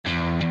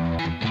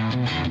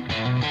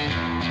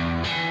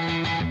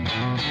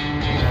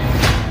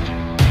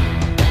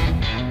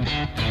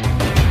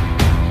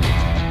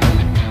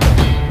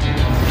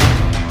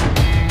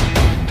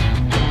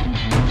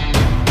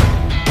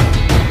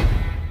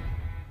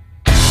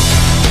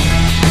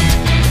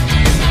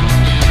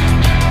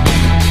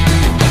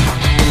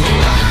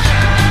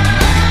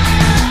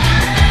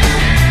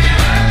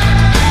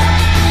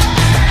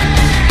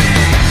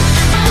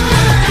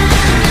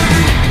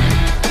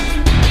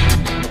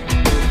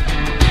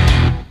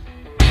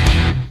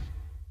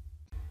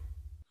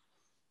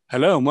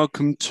Hello and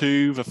welcome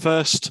to the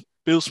first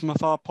Bills from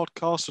Afar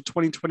podcast of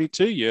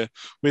 2022 year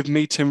with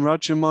me, Tim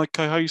Rudge, and my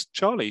co-host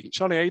Charlie.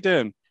 Charlie, how you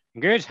doing?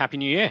 Good. Happy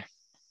New Year.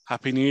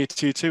 Happy New Year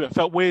to you too. It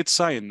felt weird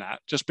saying that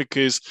just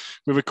because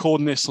we're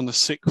recording this on the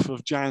 6th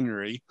of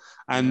January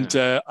and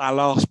our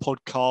last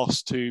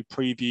podcast to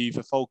preview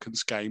the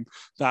Falcons game,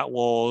 that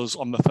was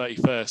on the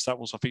 31st. That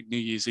was, I think, New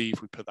Year's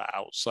Eve we put that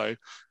out. So it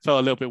felt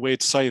a little bit weird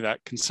to say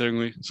that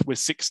considering we're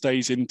 6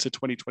 days into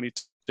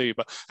 2022.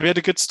 But have you had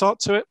a good start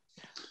to it?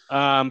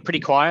 Pretty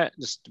quiet,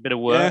 just a bit of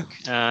work.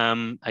 Yeah.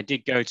 I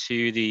did go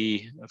to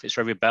the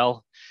Fitzrovia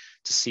Bell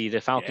to see the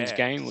Falcons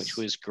game, which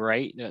was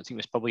great. I think it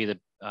was probably the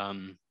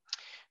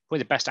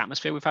best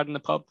atmosphere we've had in the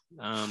pub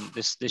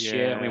this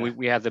year. I mean,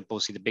 we had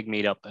obviously the big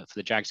meetup for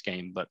the Jags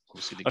game, but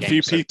obviously the game few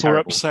was so people were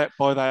terrible. upset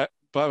by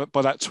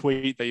that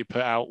tweet that you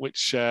put out,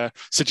 which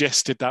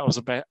suggested that was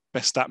a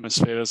best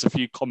atmosphere. There's a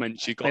few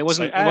comments you got. It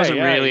wasn't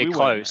really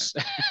close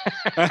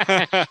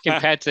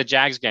compared to the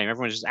Jags game.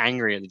 Everyone was just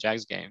angry at the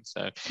Jags game.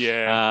 So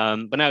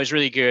but no, it was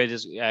really good.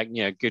 It's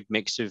good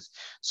mix of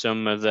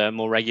some of the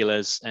more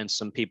regulars and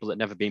some people that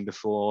never been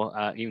before,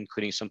 even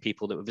including some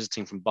people that were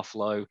visiting from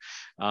Buffalo.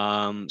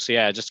 Just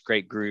a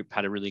great group.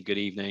 Had a really good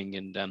evening,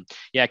 and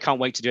I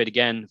can't wait to do it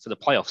again for the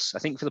playoffs. I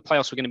think for the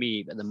playoffs we're going to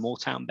be at the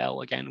Moortown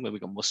Bell again, where we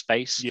got more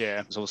space.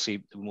 Yeah, there's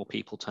obviously more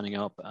people turning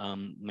up,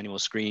 many more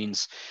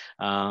screens.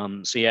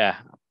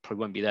 Probably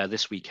won't be there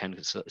this weekend.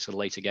 It's a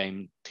later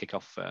game,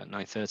 kickoff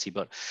 9:30.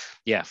 But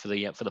for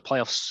the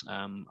playoffs,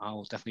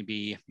 I'll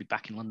definitely be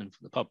back in London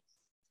for the pub.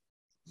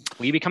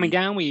 Will you be coming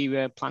down? Will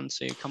you plan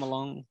to come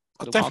along?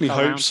 I definitely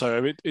hope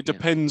so. It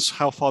depends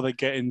how far they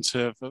get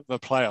into the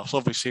playoffs.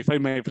 Obviously, if they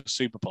made the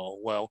Super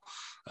Bowl, well,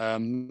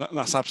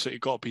 that's absolutely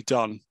got to be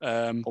done.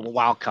 Or a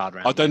wild card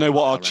round. I don't know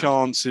what our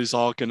chances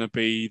are going to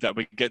be that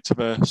we get to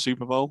the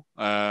Super Bowl.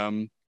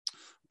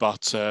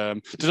 But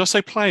did I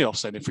say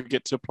playoffs then? If we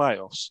get to the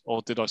playoffs,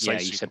 or did I say? Yeah,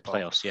 you said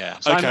playoffs. Yeah.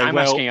 So okay. I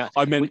meant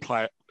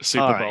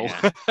Super Bowl.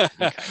 Right, yeah.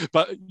 Okay.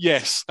 But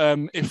yes,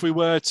 if we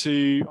were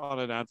to, I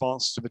don't know,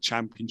 advance to the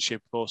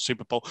championship or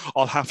Super Bowl,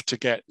 I'll have to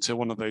get to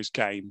one of those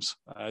games,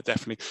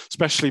 definitely.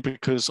 Especially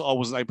because I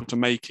wasn't able to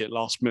make it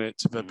last minute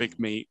to the big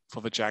meet for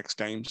the Jags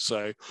game.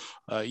 So,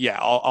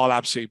 I'll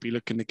absolutely be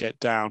looking to get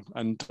down,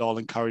 and I'll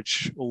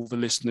encourage all the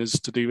listeners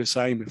to do the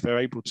same if they're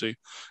able to.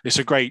 It's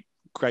a great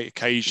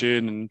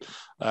occasion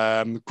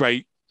and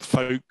great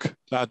folk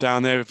that are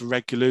down there with the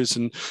regulars.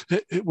 And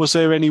was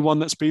there anyone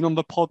that's been on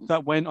the pod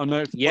that went? I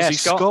know Aussie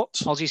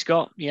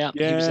Scott. He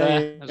was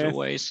there as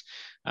always.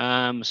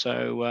 That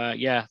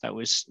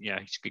was he's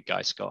a good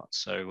guy, Scott.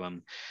 So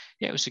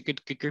it was a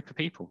good group of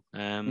people. We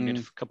had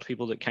a couple of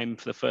people that came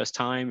for the first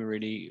time,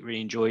 really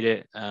enjoyed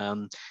it,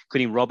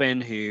 including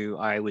Robin, who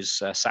I was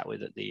sat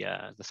with at the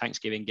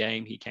Thanksgiving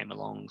game. He came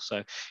along.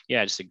 So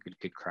just a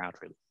good crowd,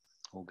 really.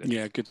 All good.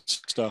 Yeah, good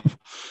stuff.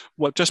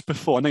 Well, just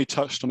before, I know you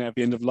touched on it at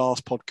the end of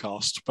last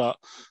podcast, but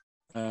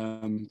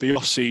the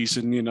off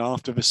season,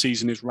 after the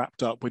season is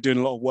wrapped up, we're doing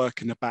a lot of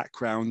work in the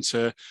background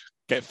to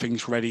get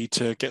things ready,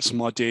 to get some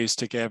ideas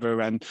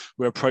together, and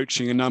we're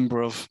approaching a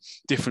number of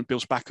different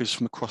Bills backers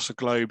from across the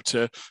globe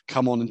to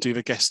come on and do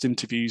the guest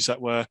interviews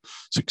that were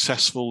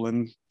successful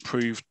and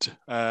proved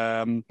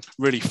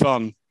really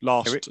fun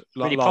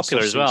really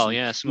popular as well.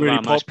 Yeah, some really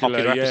of our most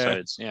popular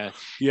episodes.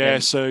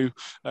 So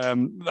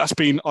that's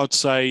been, I'd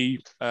say,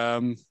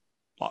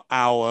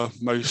 our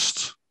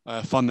most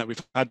fun that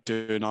we've had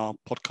doing our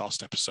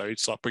podcast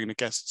episodes, like bringing the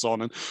guests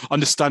on and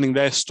understanding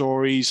their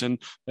stories,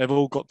 and they've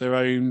all got their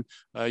own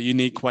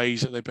unique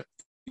ways that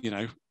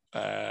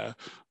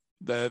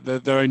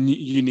their own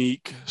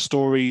unique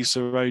stories,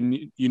 their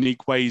own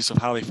unique ways of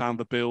how they found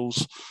the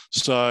Bills.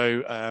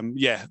 So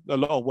a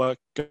lot of work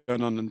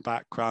going on in the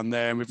background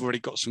there, and we've already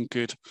got some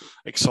good,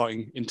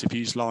 exciting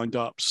interviews lined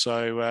up.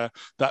 So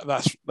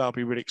that'll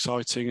be really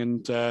exciting.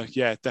 And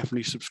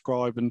definitely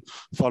subscribe and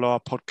follow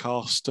our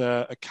podcast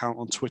account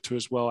on Twitter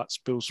as well. That's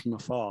Bills from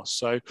Afar.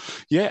 So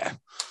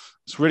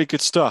it's really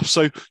good stuff.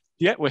 So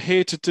we're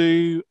here to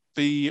do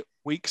the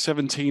Week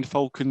 17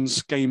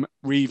 Falcons game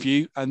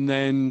review and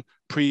then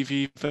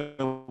preview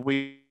the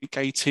Week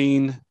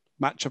 18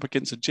 matchup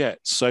against the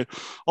Jets. So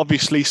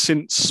obviously,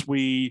 since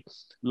we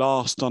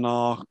last done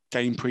our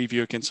game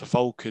preview against the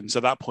Falcons,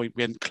 at that point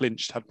we hadn't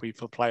clinched, had we,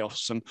 for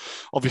playoffs, and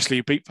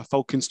obviously beat the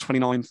Falcons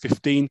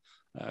 29-15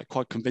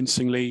 quite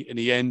convincingly in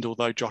the end,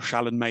 although Josh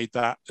Allen made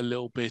that a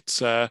little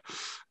bit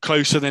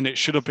closer than it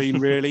should have been,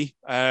 really.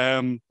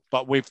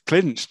 But we've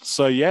clinched,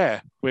 so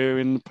we're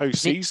in the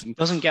postseason. It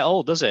doesn't get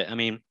old, does it? I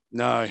mean,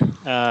 no.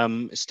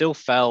 It still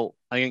felt.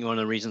 I think one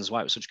of the reasons why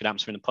it was such a good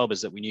atmosphere in the pub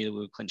is that we knew that we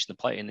were clinching the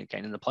play and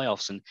getting in the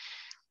playoffs, and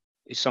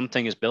it's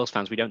something as Bills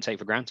fans we don't take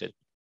for granted.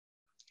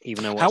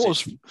 Even though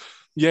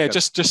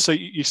just so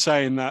you're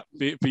saying that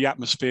the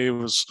atmosphere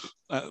was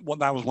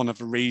that was one of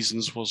the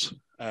reasons was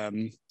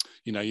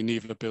you knew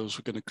the Bills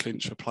were going to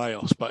clinch the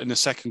playoffs, but in the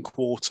second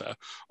quarter,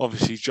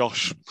 obviously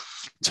Josh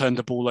turned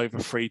the ball over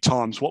 3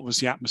 times. What was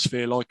the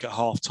atmosphere like at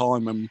half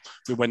time when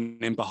we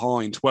went in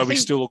behind? Were we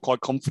still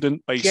quite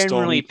confident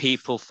generally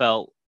people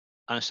felt,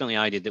 and certainly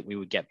I did, that we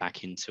would get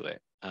back into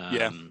it.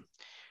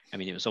 I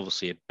mean, it was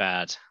obviously a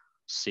bad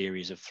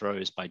series of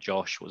throws by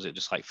Josh. Was it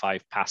just like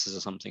 5 passes or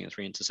something and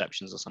 3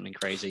 interceptions or something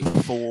crazy?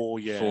 4,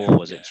 yeah. 4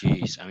 was it?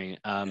 Jeez. I mean,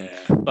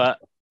 but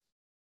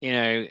you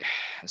know,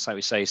 it's like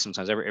we say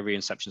sometimes every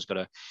interception's got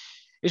a.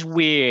 It's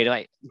weird.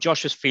 Like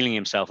Josh was feeling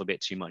himself a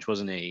bit too much,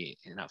 wasn't he,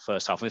 in that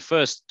first half? In the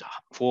first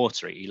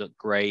quarter, he looked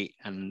great,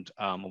 and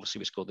obviously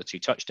we scored the 2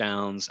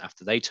 touchdowns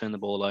after they turned the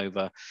ball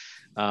over.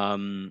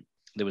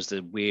 There was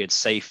the weird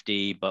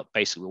safety, but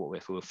basically what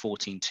if we were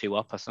 14-2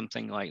 up or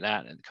something like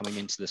that, and coming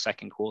into the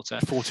second quarter,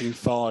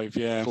 14-5,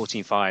 yeah,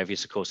 14-5.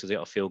 Yes, of course, they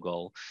got a field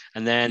goal,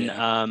 and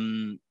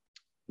then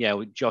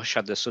Josh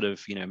had this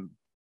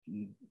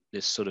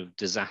sort of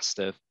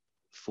disaster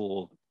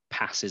for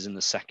passes in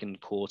the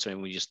second quarter,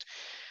 and we just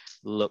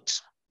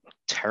looked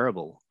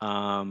terrible.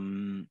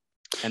 And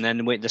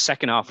then the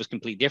second half was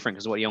completely different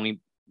because he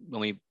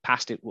only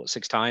passed it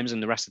 6 times,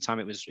 and the rest of the time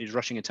it was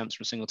rushing attempts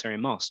from Singletary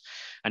and Moss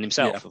and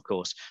himself, of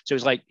course. So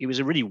it was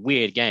a really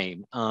weird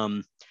game,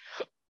 and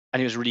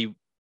it was really.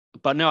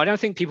 But no, I don't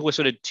think people were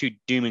sort of too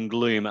doom and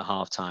gloom at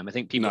halftime. I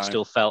think people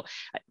still felt.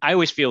 I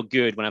always feel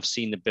good when I've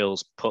seen the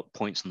Bills put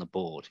points on the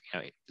board.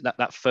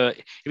 That first,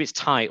 if it's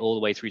tight all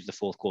the way through to the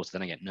fourth quarter,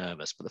 then I get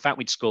nervous. But the fact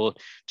we'd scored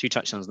 2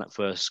 touchdowns in that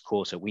first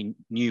quarter, we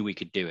knew we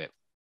could do it.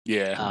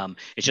 Yeah.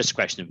 It's just a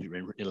question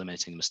of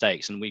eliminating the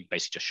mistakes, and we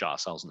basically just shot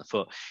ourselves in the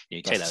foot.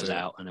 You take those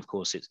out, and of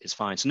course it's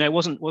fine. So no, it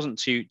wasn't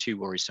too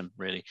worrisome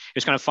really. It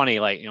was kind of funny,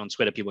 like on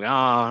Twitter, people go,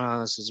 "Oh,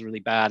 no, this is really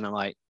bad," and I'm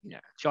like,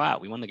 chill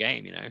out. We won the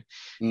game,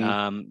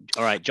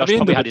 All right, Josh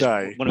probably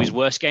had one of his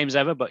worst games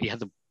ever, but he had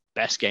the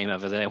best game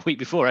ever the week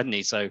before, hadn't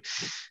he? So.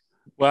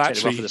 Well,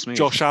 actually,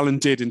 Josh Allen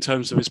did in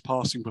terms of his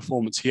passing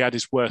performance. He had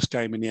his worst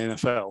game in the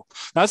NFL.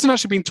 That hasn't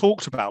actually been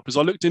talked about because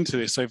I looked into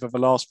this over the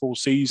last 4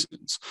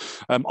 seasons.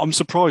 I'm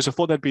surprised. I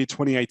thought there'd be a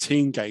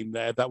 2018 game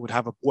there that would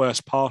have a worse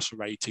passer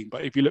rating.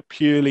 But if you look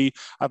purely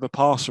at the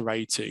passer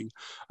rating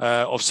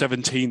of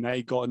 17 that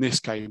he got in this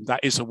game, that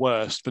is the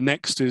worst. The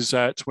next is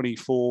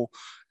 24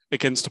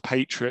 against the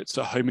Patriots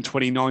at home in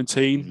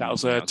 2019. That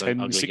was a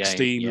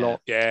 10-16 lot.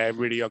 Yeah,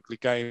 really ugly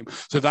game.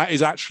 So that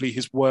is actually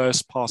his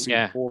worst passing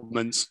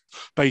performance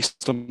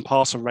based on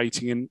passer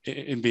rating in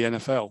the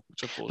NFL.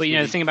 Which of course, but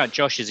the thing about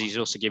Josh is he's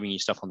also giving you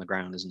stuff on the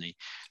ground, isn't he?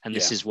 And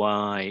this is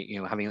why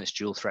having this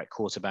dual threat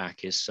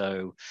quarterback is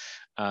so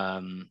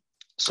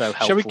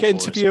helpful. Shall we get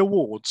into the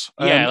awards?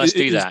 Yeah, let's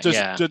do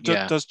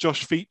that. Does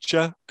Josh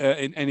feature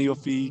in any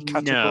of the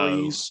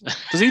categories? No.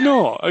 Does he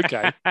not?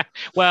 Okay.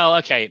 Well,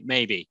 okay,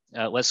 maybe.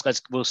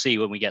 We'll see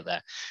when we get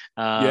there.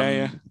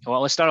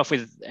 Well, let's start off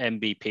with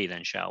MVP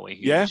then, shall we?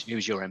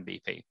 Who's your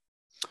MVP?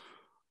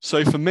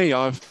 So for me,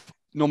 I've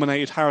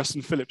nominated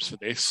Harrison Phillips for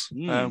this.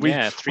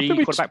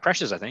 3 quarterback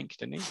pressures, I think,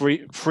 didn't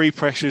he? 3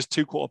 pressures,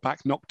 2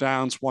 quarterback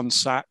knockdowns, 1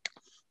 sack,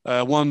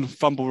 1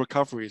 fumble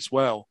recovery as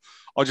well.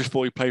 I just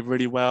thought he played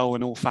really well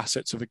in all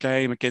facets of the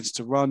game. Against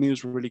the run, he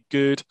was really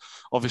good.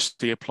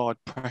 Obviously applied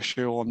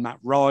pressure on Matt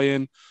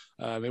Ryan.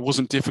 It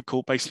wasn't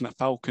difficult based on that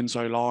Falcons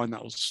O-line.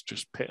 That was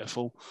just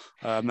pitiful.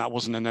 That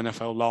wasn't an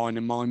NFL line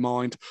in my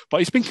mind. But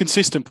he's been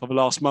consistent for the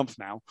last month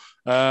now.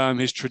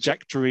 His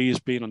trajectory has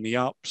been on the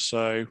up.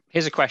 So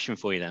here's a question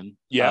for you then.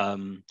 Yeah.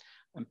 I'm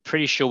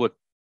pretty sure we're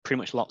pretty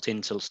much locked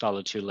into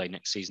Stalo Tule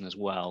next season as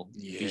well,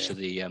 due to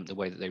the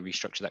way that they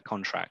restructured that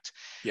contract.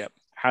 Yep.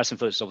 Harrison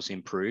Phillips has obviously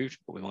improved,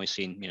 but we've only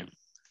seen a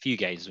few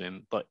games of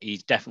him, but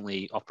he's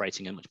definitely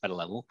operating at a much better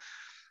level.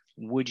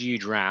 Would you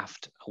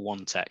draft a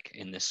 1 tech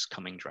in this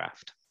coming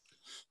draft?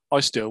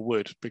 I still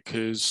would,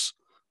 because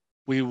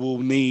we will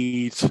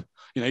need,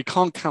 you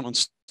can't count on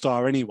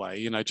Star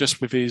anyway,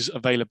 just with his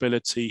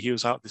availability. He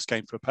was out of this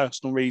game for a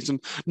personal reason.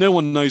 No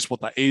one knows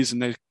what that is,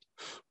 and they're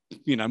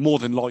more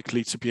than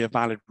likely to be a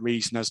valid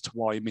reason as to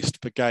why he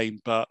missed the game.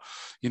 But,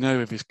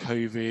 with his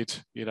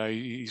COVID,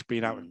 he's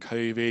been out with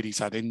COVID, he's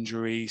had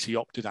injuries, he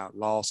opted out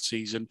last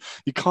season.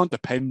 You can't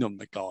depend on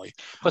the guy.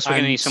 Plus, we're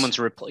going to need someone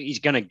to replace. He's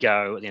going to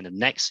go at the end of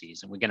next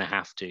season. We're going to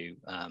have to.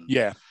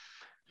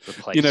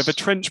 Replace. The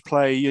trench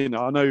play,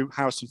 I know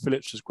Harrison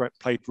Phillips has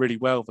played really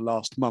well the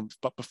last month,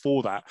 but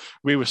before that,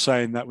 we were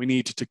saying that we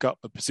needed to gut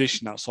the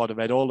position outside of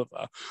Ed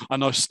Oliver.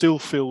 And I still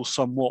feel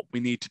somewhat we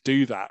need to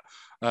do that.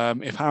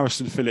 If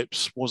Harrison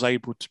Phillips was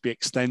able to be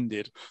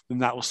extended, then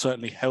that will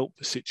certainly help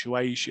the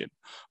situation.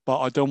 But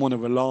I don't want to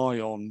rely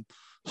on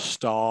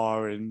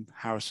Star and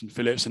Harrison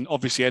Phillips. And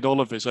obviously Ed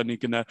Oliver's only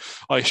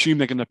I assume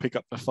they're going to pick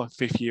up the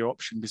 5th-year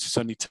option because it's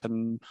only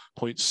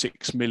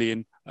 10.6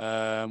 million,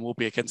 will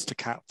be against the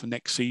cap for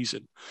next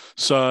season.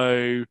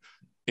 So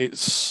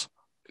it's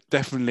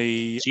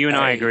definitely... So you and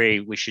I agree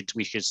we should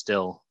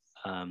still...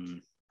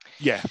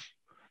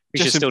 We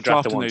should still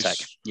draft the 1 tech.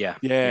 Yeah,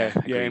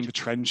 in the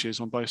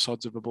trenches on both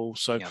sides of the ball.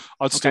 So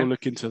I'd still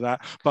look into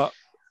that. But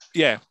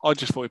I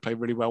just thought he played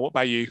really well. What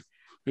about you?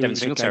 Devin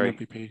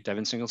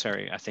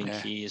Singletary. I think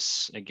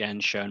he's again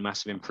shown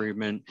massive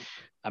improvement.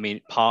 I mean,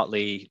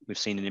 partly we've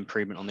seen an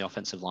improvement on the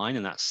offensive line,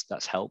 and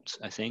that's helped,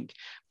 I think.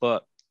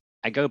 But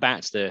I go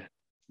back to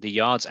the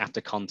yards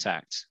after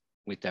contact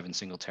with Devin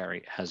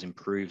Singletary has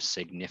improved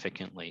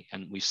significantly,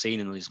 and we've seen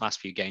in these last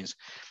few games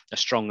a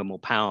stronger, more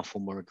powerful,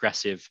 more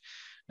aggressive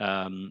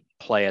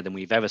player than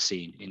we've ever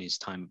seen in his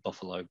time at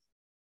Buffalo.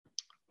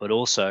 But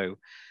also,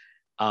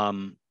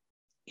 we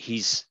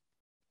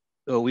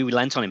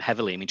lent on him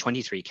heavily. I mean,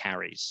 23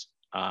 carries,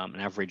 an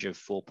average of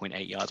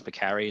 4.8 yards per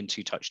carry and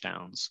 2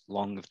 touchdowns,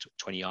 long of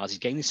 20 yards. He's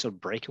getting these sort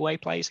of breakaway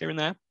plays here and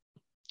there.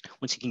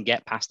 Once he can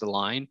get past the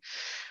line,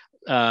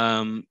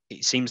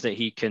 it seems that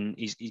he can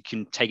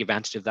take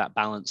advantage of that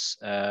balance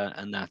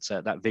and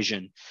that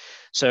vision.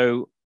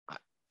 So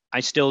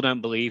I still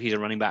don't believe he's a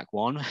running back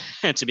one,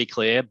 to be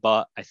clear,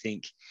 but I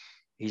think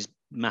he's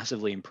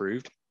massively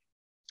improved.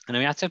 And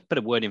I had to put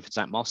a word in for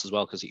Zach Moss as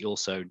well, because he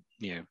also,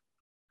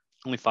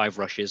 only 5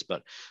 rushes,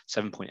 but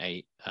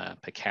 7.8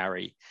 per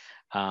carry.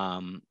 I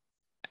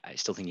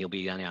still think he'll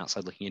be on the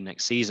outside looking in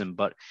next season,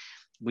 but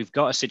we've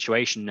got a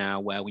situation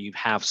now where we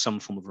have some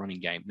form of running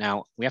game.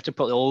 Now, we have to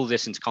put all of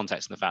this into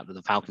context in the fact that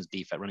the Falcons'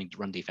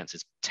 run defense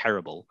is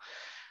terrible,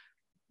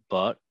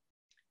 but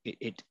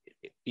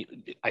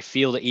I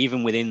feel that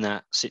even within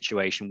that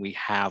situation, we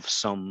have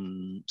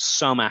some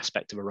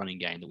aspect of a running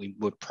game that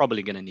we're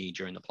probably going to need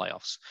during the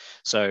playoffs.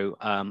 So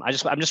I'm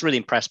just really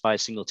impressed by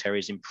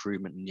Singletary's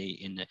improvement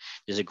in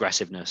his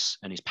aggressiveness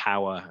and his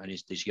power and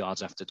his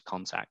yards after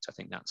contact. I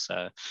think that's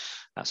a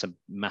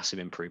massive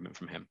improvement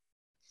from him.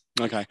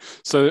 Okay,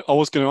 so I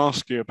was going to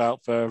ask you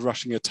about the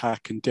rushing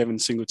attack and Devin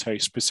Singletary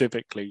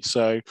specifically.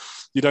 So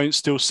you don't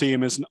still see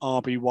him as an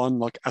RB1,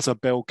 like as a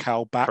bell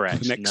cow back for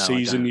next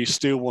season? You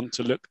still want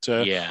to look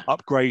to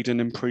upgrade and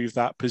improve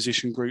that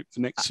position group for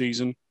next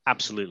season?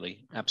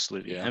 Absolutely.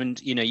 Yeah.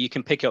 And, you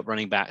can pick up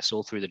running backs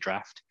all through the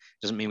draft.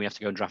 Doesn't mean we have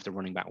to go and draft a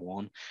running back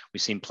one.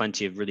 We've seen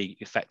plenty of really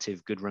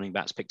effective, good running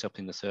backs picked up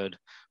in the 3rd,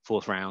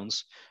 4th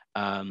rounds.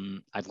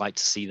 I'd like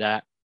to see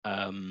that.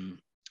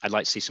 I'd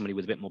like to see somebody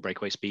with a bit more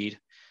breakaway speed,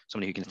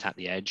 somebody who can attack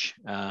the edge,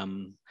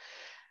 and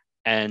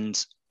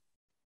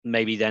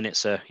maybe then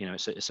it's a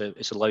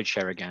load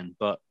share again.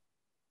 But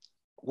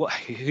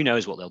who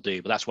knows what they'll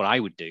do? But that's what I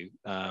would do.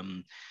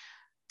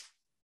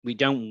 We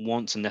don't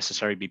want to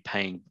necessarily be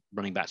paying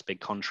running backs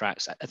big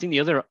contracts. I think the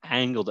other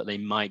angle that they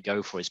might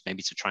go for is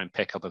maybe to try and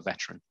pick up a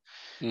veteran,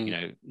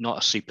 not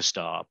a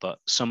superstar, but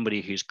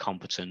somebody who's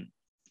competent,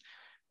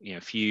 a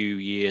few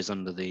years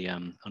under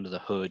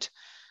the hood,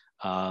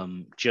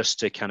 just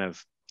to kind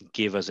of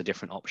give us a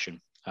different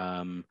option.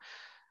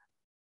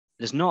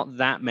 There's not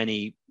that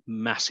many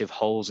massive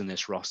holes in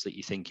this roster that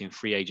you think in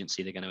free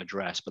agency they're going to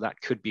address, but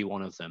that could be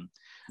one of them.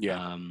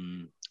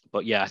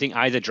 But I think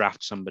either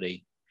draft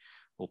somebody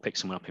or pick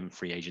someone up in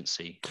free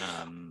agency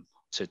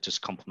to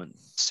just complement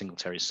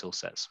Singletary's skill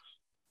sets.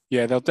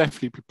 Yeah, there'll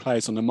definitely be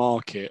players on the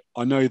market.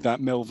 I know that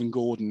Melvin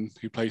Gordon,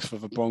 who plays for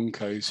the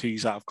Broncos,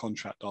 he's out of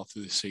contract after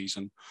this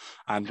season.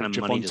 And how much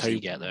money does he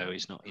get though?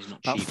 He's not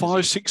about cheap.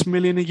 $5-6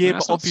 million a year,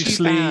 but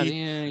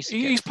obviously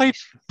he's played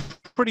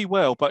pretty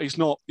well, but he's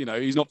not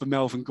the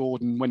Melvin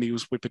Gordon when he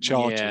was with the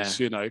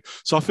Chargers,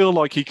 So I feel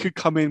like he could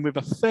come in with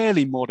a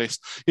fairly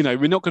modest,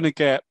 we're not going to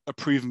get a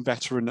proven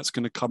veteran that's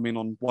going to come in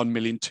on $1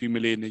 million, $2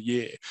 million a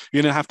year.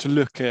 You're going to have to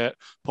look at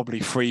probably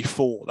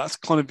 3-4. That's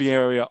kind of the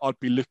area I'd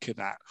be looking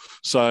at.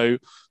 So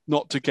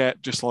not to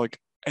get just like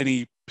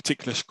any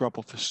particular scrub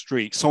off the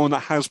street, someone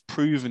that has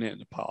proven it in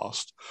the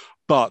past,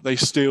 but they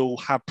still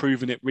have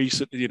proven it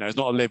recently. It's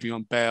not a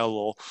Le'Veon Bell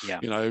or,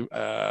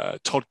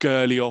 Todd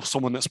Gurley or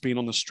someone that's been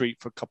on the street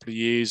for a couple of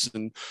years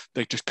and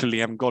they just clearly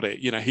haven't got it.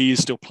 He is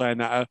still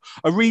playing at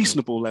a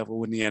reasonable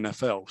level in the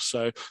NFL.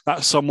 So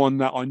that's someone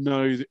that I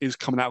know is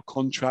coming out of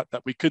contract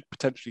that we could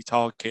potentially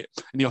target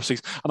in the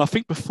offseason. And I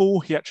think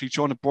before he actually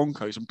joined the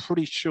Broncos, I'm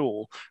pretty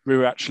sure we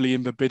were actually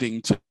in the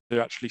bidding to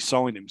actually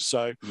sign him.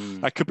 So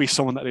that could be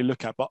someone that they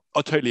look at, but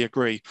I totally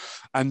agree.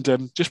 And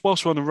just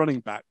whilst we're on the running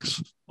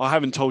backs, I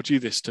haven't told you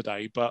this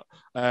today, but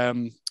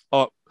I've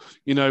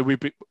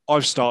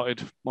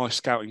started my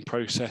scouting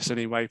process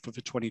anyway for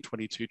the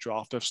 2022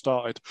 draft. I've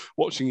started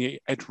watching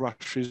the edge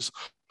rushes,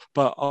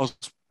 but I was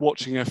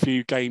watching a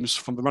few games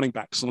from the running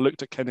backs and I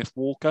looked at Kenneth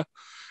Walker,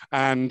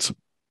 and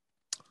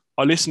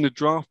I listened to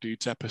Draft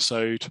Dudes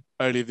episode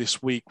earlier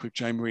this week with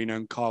Jay Marino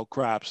and Kyle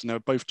Krabs, and they were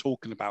both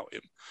talking about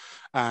him.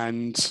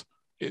 And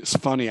it's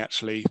funny,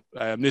 actually.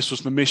 This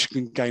was the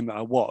Michigan game that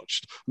I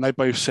watched, and they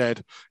both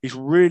said he's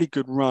a really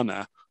good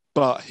runner,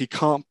 but he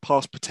can't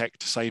pass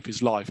protect to save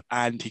his life,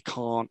 and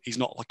he's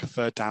not like a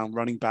 3rd down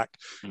running back.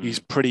 He's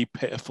pretty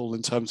pitiful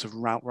in terms of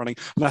route running.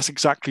 And that's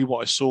exactly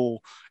what I saw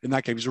in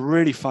that game. He's a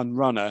really fun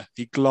runner.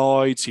 He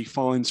glides, he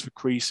finds for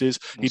creases.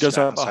 He does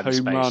have a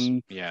home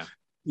run. Yeah.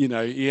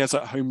 He has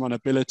that home run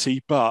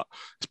ability, but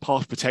his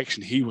pass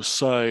protection, he was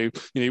so,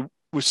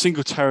 with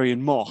Singletary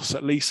and Moss,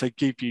 at least they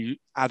give you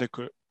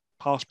adequate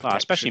pass protection.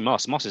 Especially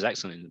Moss. Moss is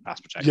excellent in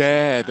pass protection.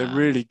 Yeah, they're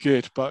really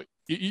good. But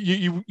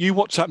you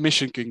watch that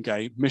Michigan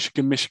game,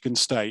 Michigan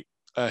State,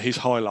 his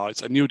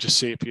highlights, and you'll just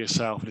see it for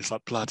yourself. And it's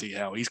like, bloody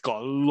hell, he's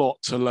got a lot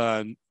to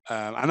learn.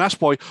 And that's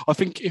why I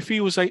think if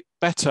he was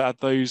better at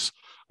those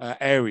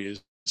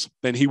areas,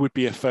 then he would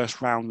be a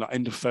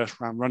end of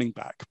first round running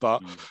back.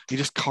 But he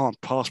just can't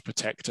pass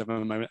protect at the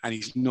moment, and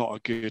he's not a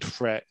good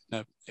threat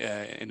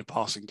in the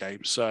passing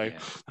game. So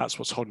that's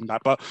what's holding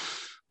back. But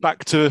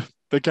back to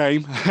the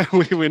game.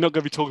 We're not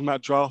going to be talking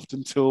about draft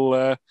until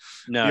the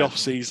off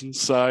season.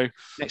 So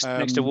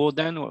next award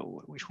then.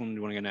 Which one do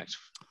you want to go next?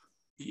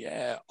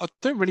 Yeah, I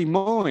don't really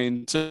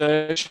mind.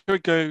 Should we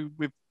go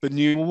with the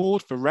new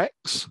award for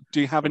Rex? Do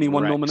you have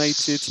anyone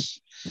nominated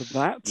for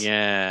that?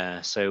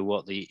 Yeah. So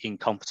what, the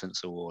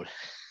Incompetence Award?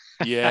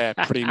 Yeah,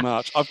 pretty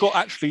much. I've got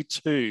actually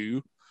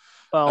two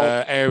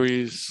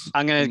areas.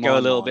 I'm going to go a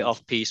little bit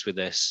off piece with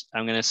this.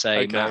 I'm going to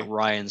say Matt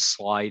Ryan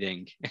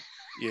sliding.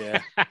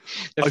 Yeah.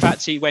 The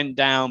fact he went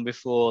down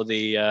before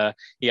he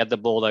had the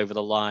ball over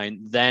the line,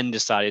 then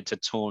decided to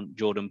taunt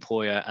Jordan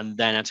Poyer, and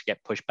then had to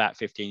get pushed back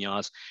 15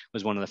 yards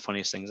was one of the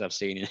funniest things I've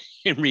seen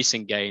in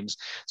recent games.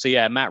 So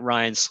yeah, Matt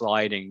Ryan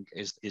sliding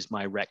is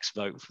my Rex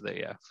vote for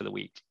the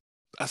week.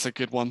 That's a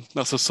good one.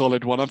 That's a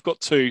solid one. I've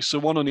got two, so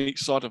one on each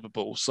side of the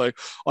ball. So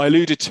I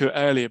alluded to it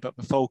earlier, but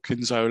the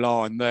Falcons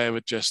O-line, they were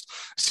just,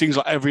 seems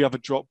like every other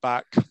drop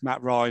back,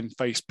 Matt Ryan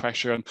faced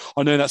pressure. And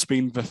I know that's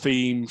been the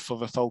theme for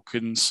the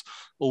Falcons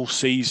all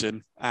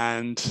season.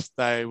 And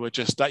they were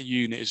just, that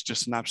unit is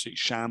just an absolute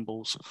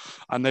shambles.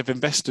 And they've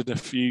invested a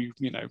few,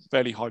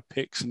 fairly high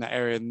picks in that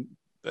area. And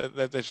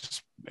they're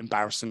just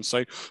embarrassing.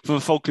 So from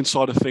the Falcons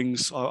side of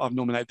things, I've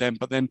nominated them.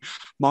 But then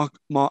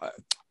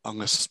I'm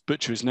going to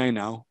butcher his name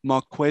now,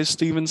 Marquez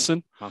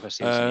Stevenson.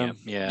 Yeah.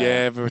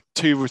 There were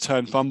two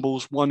return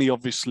fumbles. One he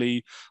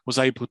obviously was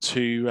able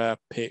to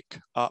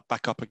pick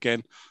back up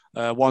again.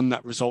 One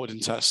that resulted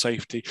into that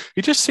safety.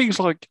 He just seems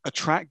like a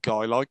track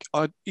guy.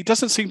 He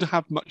doesn't seem to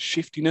have much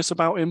shiftiness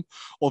about him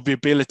or the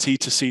ability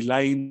to see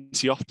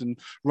lanes. He often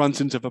runs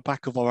into the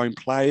back of our own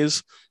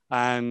players.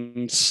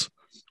 And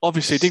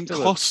obviously it didn't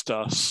cost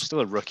us.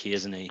 Still a rookie,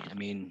 isn't he? I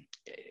mean...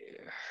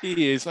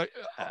 He is.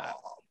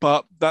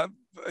 But that...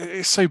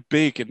 It's so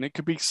big, and it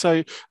could be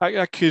so.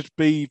 That could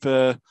be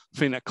the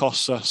thing that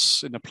costs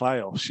us in the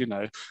playoffs.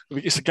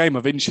 It's a game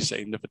of inches at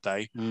the end of the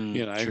day.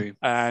 True.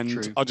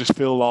 And I just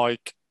feel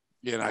like,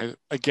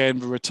 again,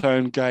 the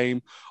return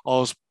game. I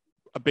was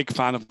a big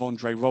fan of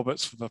Andre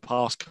Roberts for the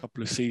past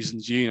couple of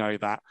seasons. You know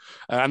that,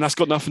 and that's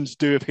got nothing to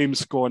do with him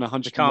scoring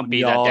 100. Can't be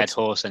yards. That dead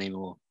horse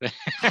anymore.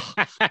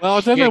 Well, I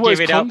don't know what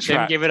his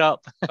contract. Give it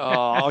up.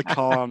 I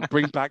can't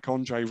bring back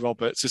Andre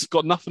Roberts. It's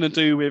got nothing to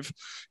do with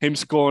him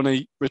scoring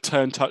a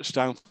return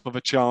touchdown for the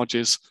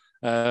Chargers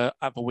at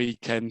the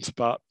weekend.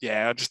 But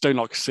yeah, I just don't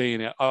like seeing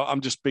it.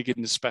 I'm just big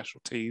in the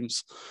special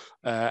teams,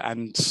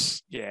 and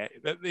yeah,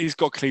 he's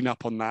got to clean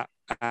up on that.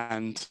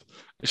 And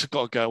it's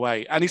got to go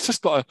away. And he's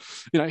just got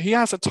to, he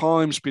has at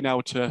times been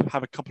able to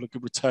have a couple of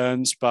good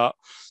returns, but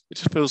it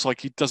just feels like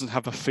he doesn't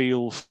have a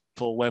feel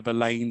for where the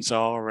lanes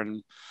are.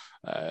 And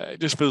it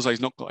just feels like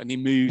he's not got any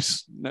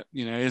moves.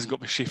 He hasn't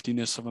got the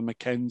shiftiness of a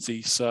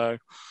McKenzie. So,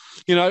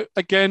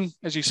 again,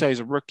 as you say,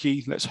 he's a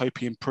rookie. Let's hope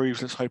he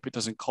improves. Let's hope it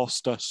doesn't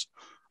cost us.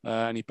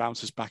 And he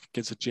bounces back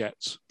against the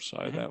Jets. So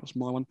that was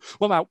my one.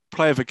 What about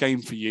play of the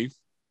game for you?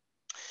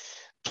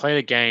 Play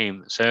the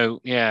game. So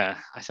yeah,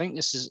 I think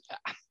this is.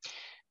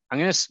 I'm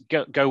going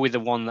to go with the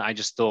one that I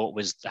just thought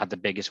had the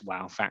biggest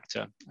wow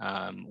factor,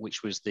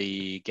 which was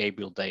the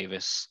Gabriel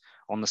Davis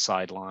on the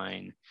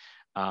sideline.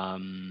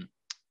 The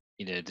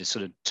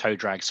sort of toe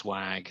drag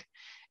swag.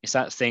 It's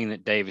that thing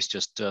that Davis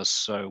just does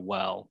so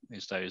well,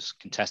 is those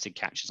contested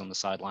catches on the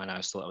sideline. I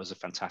always thought that was a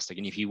fantastic.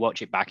 And if you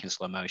watch it back in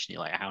slow motion,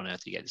 you're like, how on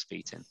earth do you get his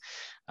feet in?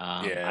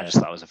 I just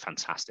thought it was a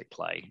fantastic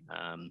play.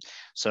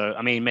 So,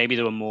 I mean, maybe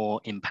there were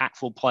more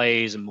impactful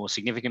plays and more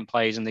significant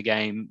plays in the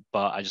game,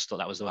 but I just thought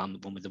that was the one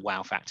with the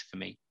wow factor for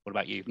me. What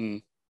about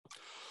you?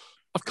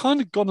 I've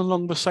kind of gone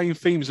along the same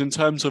themes in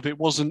terms of it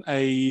wasn't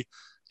a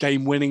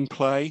game-winning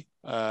play.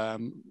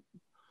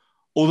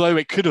 Although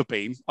it could have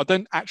been, I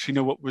don't actually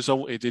know what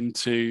resulted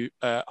into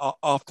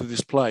after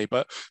this play.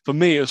 But for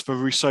me, it was the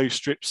Rousseau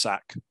strip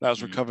sack that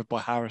was recovered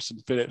by Harrison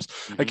Phillips.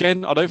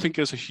 Again, I don't think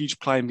it was a huge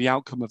play in the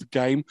outcome of the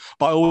game,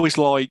 but I always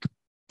like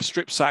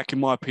strip sack,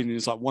 in my opinion,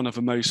 is like one of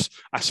the most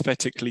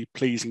aesthetically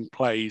pleasing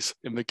plays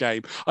in the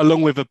game,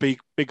 along with a big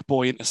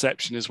boy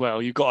interception as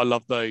well. You've got to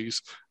love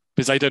those,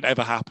 because they don't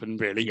ever happen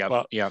really,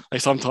 but they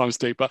sometimes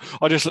do. But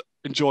I just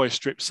enjoy a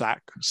strip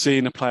sack,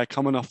 seeing a player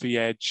coming off the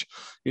edge,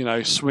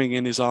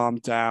 swinging his arm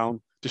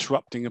down,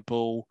 disrupting a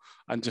ball,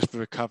 and just the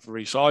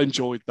recovery. So I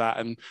enjoyed that.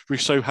 And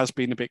Rousseau has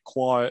been a bit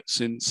quiet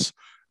since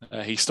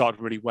he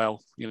started really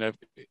well,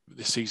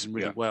 this season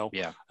really well.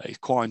 Yeah, he's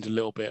quieted a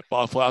little bit,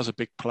 but I thought that was a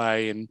big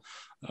play, and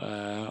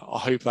I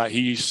hope that he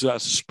uses that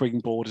as a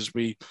springboard as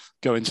we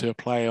go into the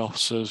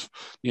playoffs of,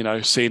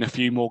 seeing a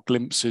few more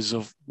glimpses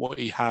of what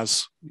he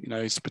has,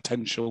 his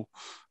potential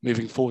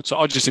moving forward. So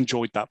I just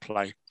enjoyed that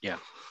play. Yeah.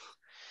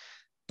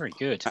 Very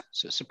good.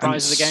 So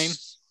surprise of the game?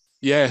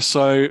 Yeah,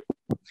 so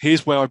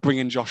here's where I bring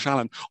in Josh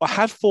Allen. I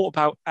had thought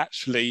about, I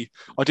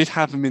did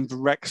have him in the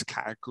Rex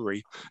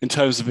category in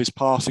terms of his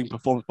passing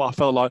performance, but I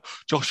felt like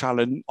Josh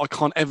Allen, I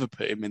can't ever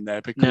put him in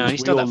there because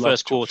he's done that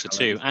first quarter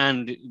too,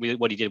 and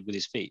what he did with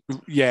his feet.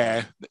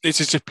 Yeah, it's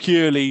just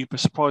purely the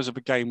surprise of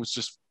the game was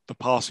just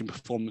the passing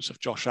performance of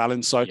Josh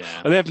Allen. So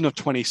 11 of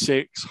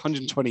 26,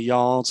 120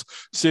 yards,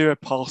 0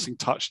 passing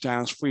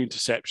touchdowns, 3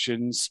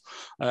 interceptions.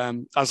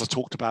 As I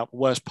talked about,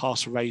 worst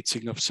passer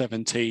rating of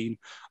 17,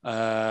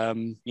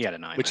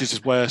 which is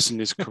his worst in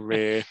his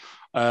career.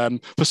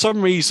 For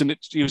some reason,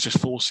 he was just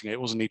forcing it,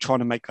 wasn't he? Trying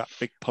to make that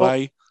big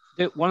play.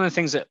 Well, one of the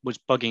things that was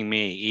bugging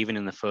me, even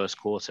in the first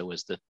quarter,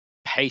 was the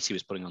pace he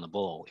was putting on the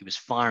ball. He was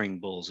firing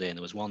balls in.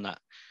 There was one that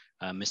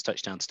missed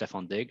touchdown to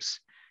Stephon Diggs.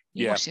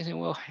 Think,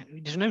 well,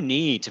 there's no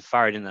need to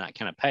fire it in that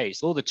kind of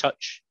pace. All the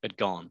touch had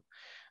gone.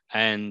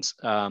 And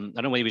I don't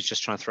know whether he was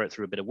just trying to throw it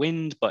through a bit of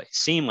wind, but it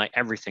seemed like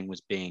everything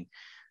was being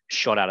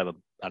shot out of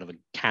a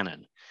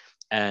cannon.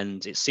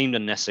 And it seemed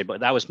unnecessary,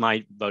 but that was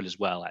my vote as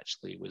well,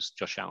 actually, was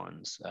Josh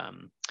Allen's.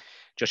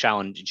 Josh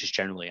Allen, just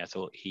generally, I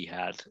thought he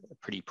had a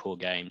pretty poor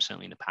game,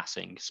 certainly in the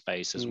passing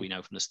space, as we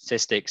know from the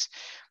statistics.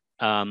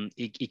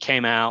 He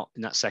came out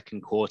in that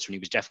second quarter and he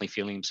was definitely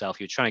feeling himself.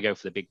 He was trying to go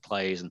for the big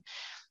plays. And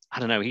I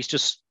don't know, he's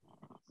just,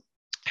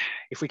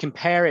 if we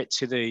compare it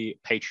to the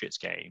Patriots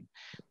game,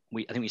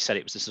 I think we said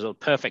it was this sort of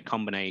perfect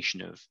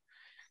combination of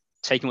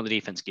taking what the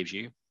defense gives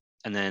you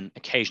and then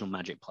occasional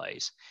magic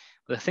plays.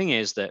 But the thing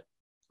is that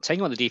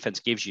taking what the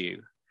defense gives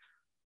you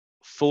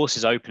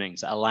forces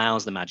openings that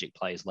allows the magic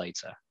plays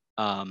later.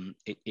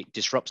 It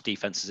disrupts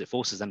defenses. It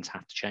forces them to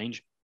have to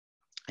change.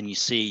 And you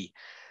see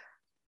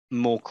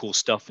more cool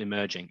stuff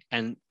emerging.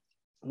 And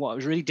what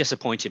was really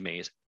disappointed me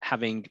is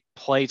having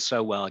played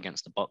so well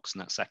against the Bucs in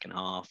that second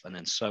half and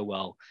then so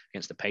well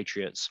against the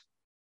Patriots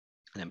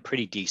and then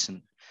pretty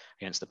decent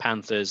against the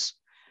Panthers.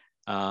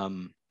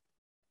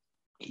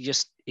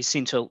 He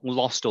seemed to have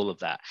lost all of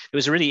that. It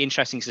was a really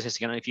interesting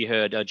statistic. I don't know if you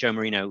heard Joe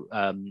Marino,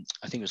 I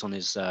think it was on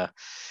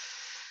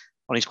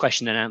his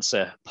question and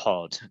answer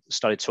pod,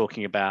 started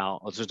talking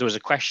about, there was a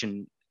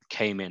question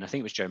came in, I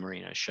think it was Joe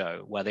Marino's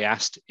show, where they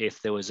asked if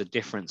there was a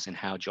difference in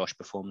how Josh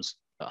performs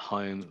at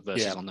home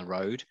versus on the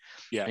road.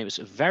 And it was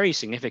a very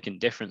significant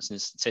difference in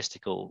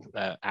statistical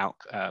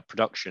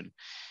production.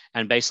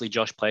 And basically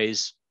Josh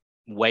plays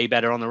way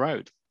better on the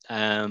road.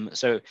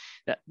 So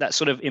that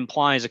sort of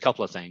implies a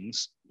couple of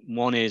things.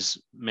 One is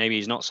maybe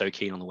he's not so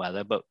keen on the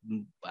weather, but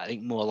I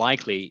think more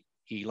likely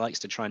he likes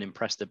to try and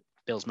impress the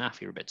Bills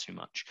Mafia a bit too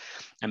much.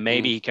 And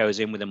maybe he goes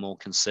in with a more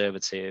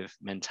conservative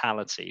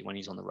mentality when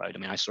he's on the road. I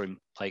mean, I saw him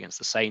play against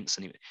the Saints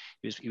and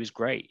he was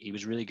great. He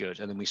was really good.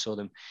 And then we saw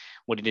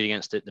what he did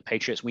against the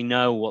Patriots. We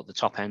know what the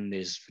top end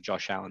is for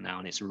Josh Allen now,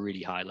 and it's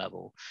really high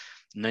level.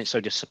 And then it's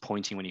so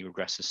disappointing when he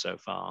regresses so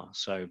far.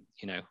 So,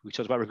 we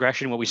talked about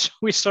regression. Well,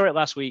 we saw it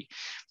last week.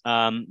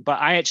 But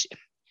I actually,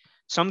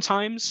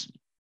 sometimes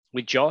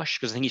with Josh,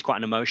 because I think he's quite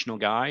an emotional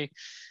guy,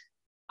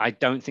 I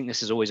don't think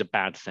this is always a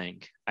bad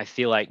thing. I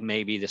feel like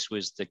maybe this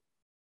was the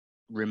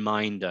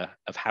reminder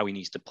of how he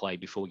needs to play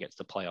before we get to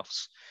the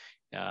playoffs.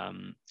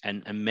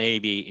 And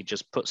maybe it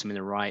just puts him in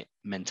the right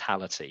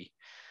mentality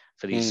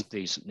for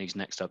these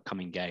next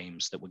upcoming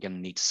games that we're going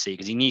to need to see,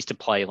 because he needs to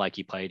play like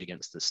he played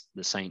against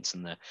the Saints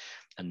and the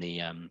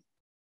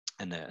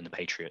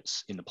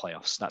Patriots in the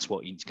playoffs. That's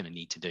what he's going to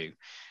need to do.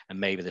 And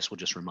maybe this will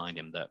just remind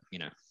him that,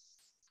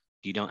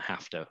 you don't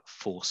have to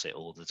force it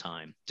all the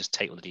time. Just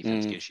take what the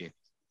defense gives you.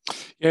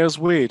 Yeah, it was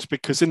weird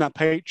because in that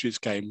Patriots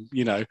game,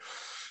 he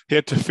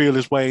had to feel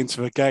his way into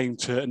the game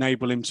to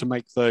enable him to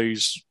make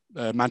those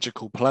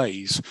magical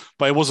plays.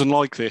 But it wasn't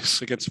like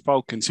this against the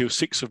Falcons. He was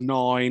 6 of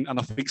 9 and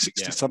I think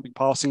 60-something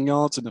passing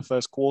yards in the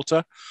first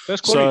quarter.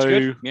 First quarter, so, he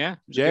was good.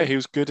 Yeah, he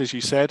was good, as you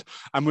said.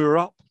 And we were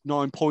up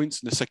 9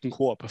 points in the second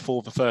quarter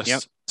before the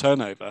first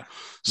turnover.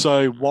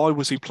 So why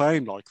was he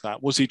playing like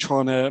that? Was he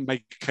trying to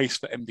make a case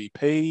for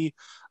MVP?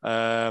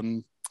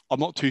 I'm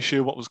not too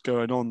sure what was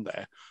going on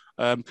there.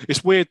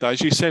 It's weird though,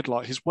 as you said,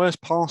 like his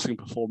worst passing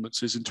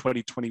performances in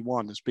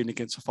 2021 has been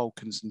against the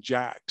Falcons and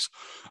Jags,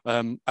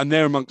 and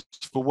they're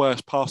amongst the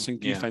worst passing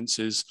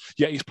defenses.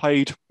 Yet he's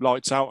played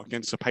lights out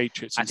against the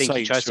Patriots and Saints,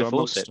 he tries to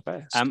force it. The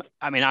best.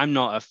 I mean, I'm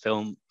not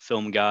a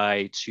film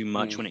guy too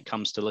much when it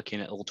comes to looking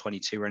at all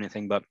 22 or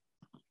anything, but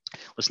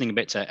listening a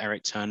bit to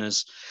Eric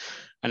Turner's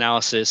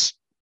analysis,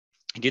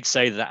 he did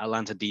say that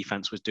Atlanta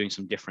defense was doing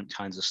some different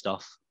kinds of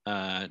stuff.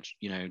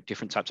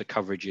 Different types of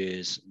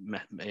coverages,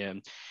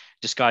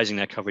 disguising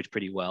their coverage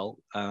pretty well.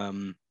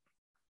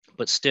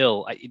 But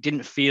still, it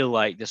didn't feel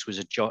like this was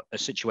a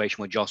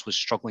situation where Josh was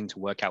struggling to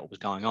work out what was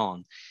going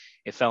on.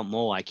 It felt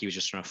more like he was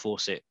just trying to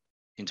force it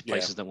into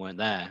places that weren't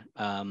there.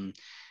 And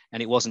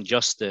it wasn't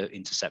just the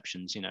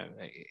interceptions,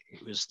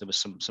 there was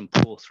some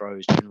poor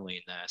throws generally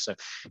in there. So,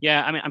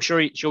 yeah, I mean, I'm sure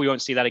we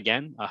won't see that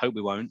again. I hope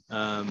we won't.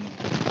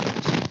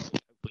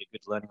 Hopefully a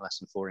good learning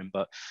lesson for him.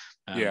 But,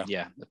 a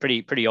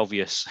pretty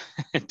obvious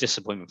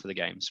disappointment for the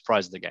game,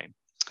 surprise of the game.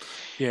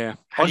 Yeah.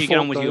 How do you get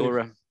on with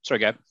your... Sorry,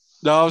 Gab.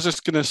 No, I was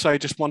just going to say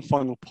just one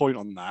final point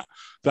on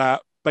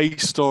that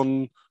based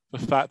on the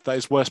fact that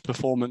his worst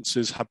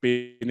performances have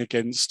been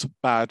against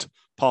bad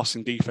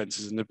passing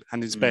defenses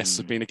and his best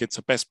have been against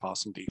the best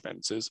passing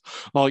defenses.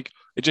 Like,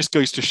 it just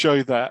goes to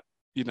show that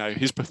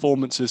his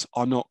performances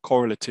are not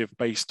correlative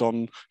based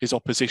on his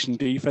opposition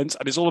defense.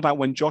 And it's all about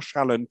when Josh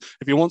Allen,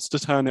 if he wants to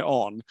turn it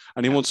on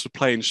and he wants to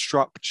play in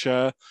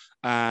structure,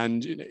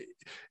 and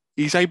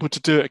he's able to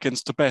do it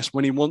against the best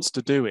when he wants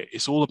to do it.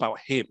 It's all about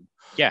him.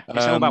 Yeah,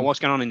 it's all about what's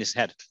going on in his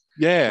head.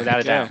 Yeah, without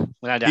a doubt.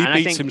 Without a doubt.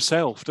 He beats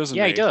himself, doesn't he?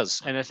 Yeah, he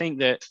does. And I think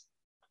that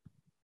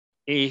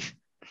if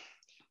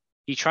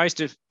he tries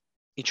to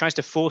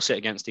force it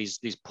against these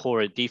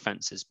poorer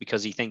defenses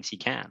because he thinks he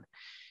can.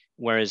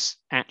 Whereas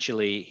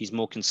actually he's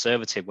more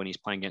conservative when he's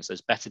playing against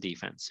those better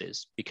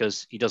defenses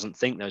because he doesn't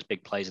think those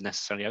big plays are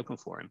necessarily open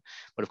for him.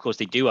 But of course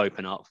they do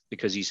open up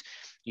because he's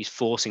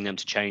forcing them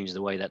to change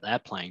the way that they're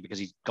playing because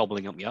he's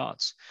gobbling up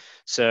yards.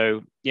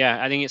 So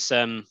yeah, I think it's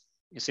an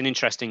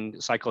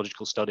interesting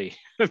psychological study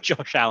of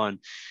Josh Allen,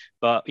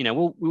 but we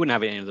wouldn't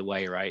have it any other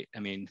way, right? I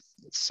mean,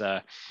 it's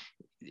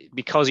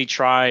because he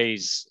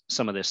tries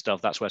some of this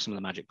stuff. That's where some of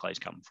the magic plays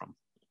come from.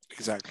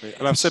 Exactly.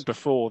 And I've said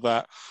before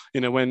that,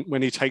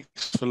 when he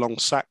takes the long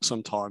sack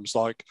sometimes,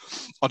 like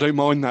I don't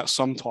mind that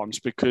sometimes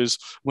because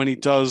when he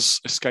does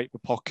escape the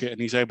pocket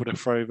and he's able to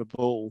throw the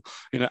ball,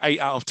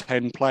 8 out of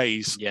 10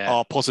 plays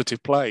are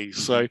positive plays.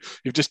 Mm-hmm. So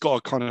you've just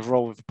got to kind of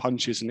roll with the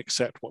punches and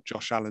accept what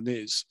Josh Allen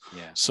is.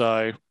 Yeah.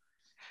 So,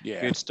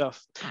 yeah. Good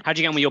stuff. How'd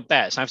you get on with your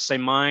bets? I have to say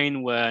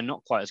mine were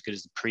not quite as good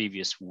as the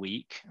previous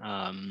week.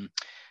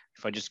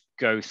 If I just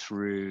go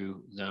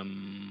through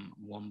them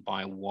one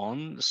by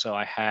one. So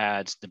I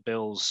had the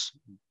Bills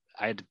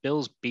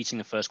beating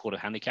the first quarter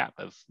handicap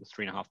of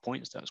 3.5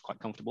 points. That was quite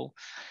comfortable.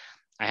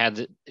 I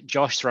had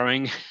Josh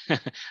throwing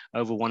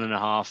over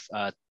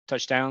 1.5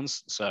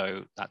 touchdowns.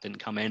 So that didn't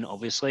come in,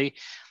 obviously.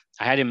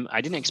 I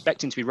didn't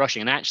expect him to be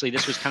rushing. And actually,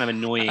 this was kind of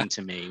annoying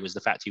to me, was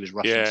the fact he was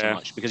rushing so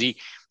much because he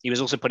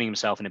was also putting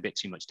himself in a bit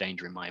too much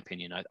danger, in my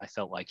opinion. I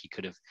felt like he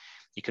could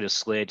have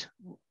slid.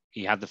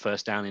 He had the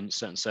first down in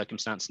certain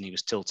circumstances and he was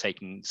still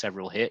taking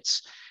several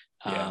hits.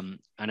 I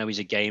know he's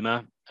a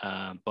gamer,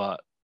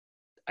 but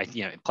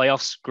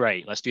playoffs,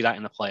 great. Let's do that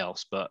in the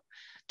playoffs. But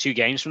 2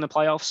 games from the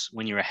playoffs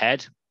when you're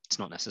ahead, it's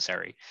not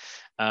necessary.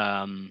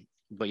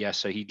 But yeah,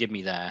 so he did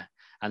me there.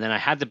 And then I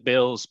had the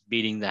Bills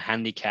beating the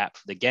handicap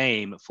for the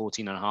game at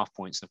 14.5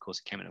 points. And of course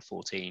it came in at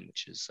 14,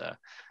 which is a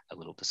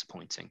little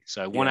disappointing.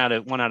 So one out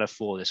of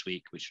 4 this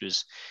week, which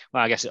was,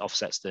 well, I guess it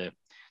offsets the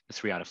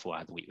 3 out of 4 I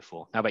had the week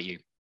before. How about you?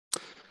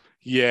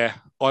 Yeah,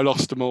 I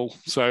lost them all.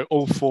 So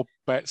all 4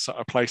 bets that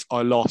I placed,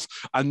 I lost.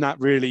 And that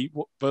really,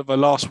 the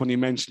last one you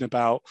mentioned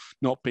about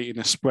not beating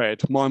a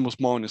spread, mine was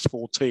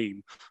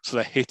 -14. So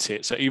they hit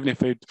it. So even if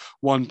they'd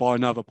won by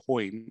another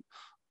point,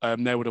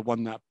 they would have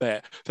won that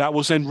bet. That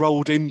was then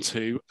rolled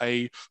into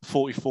a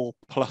 44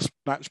 plus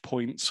match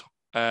points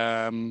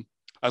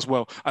as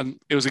well. And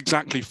it was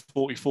exactly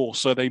 44.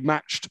 So they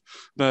matched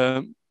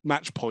the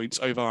match points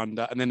over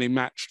under, and then they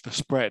matched the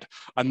spread.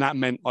 And that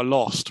meant I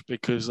lost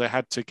because they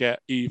had to get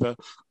they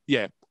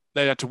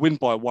had to win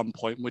by 1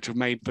 point, which would have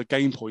made the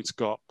game points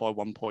go up by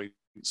 1 point.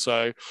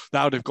 So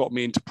that would have got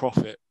me into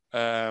profit.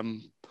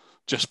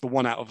 Just for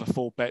 1 out of the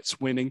 4 bets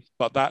winning,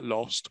 but that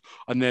lost,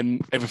 and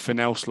then everything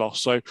else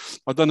lost. So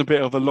I've done a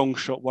bit of a long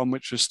shot one,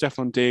 which was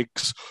Stefon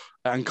Diggs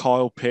and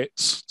Kyle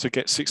Pitts to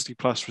get 60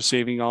 plus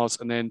receiving yards,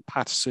 and then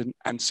Patterson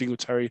and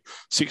Singletary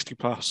 60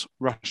 plus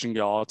rushing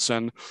yards.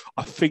 And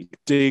I think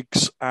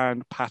Diggs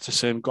and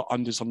Patterson got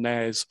unders on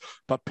theirs,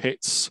 but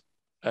Pitts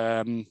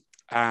and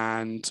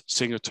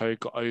Singletary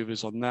got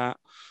overs on that.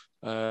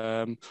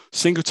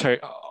 Singletary,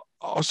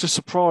 I was just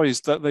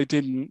surprised that they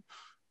didn't.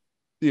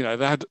 They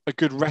had a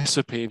good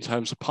recipe in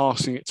terms of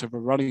passing it to the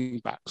running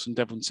backs and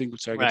Devon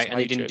Singletary. Right, and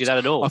he didn't do that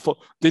at all. I thought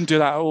didn't do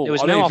that at all. There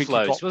was no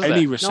offloads, was there?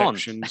 Any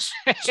receptions.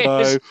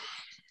 So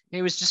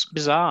it was just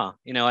bizarre.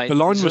 The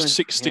line was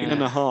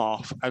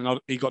 16.5, and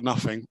he got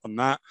nothing on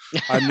that.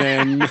 And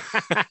then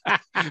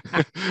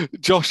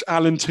Josh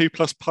Allen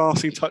 2+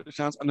 passing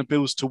touchdowns and the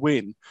Bills to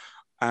win.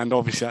 And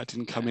obviously that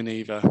didn't come in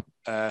either.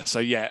 So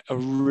yeah, a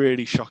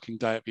really shocking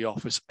day at the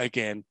office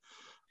again.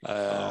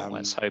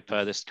 Let's hope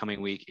this coming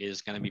week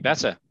is going to be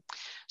better.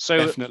 So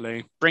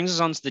definitely brings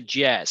us on to the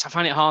Jets. I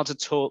find it hard to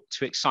talk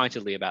too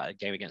excitedly about a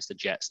game against the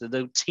Jets. They're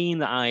the team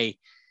that I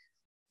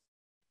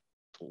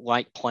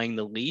like playing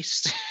the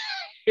least,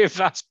 if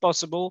that's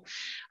possible.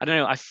 I don't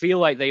know. I feel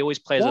like they always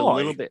play as a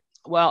little bit.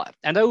 Well,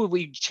 I know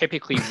we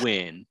typically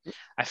win.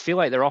 I feel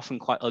like they're often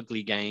quite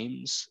ugly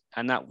games,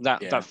 and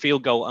that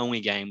field goal only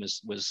game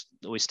was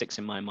always sticks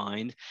in my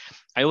mind.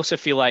 I also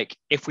feel like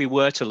if we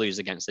were to lose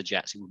against the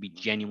Jets, it would be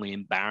genuinely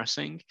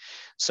embarrassing.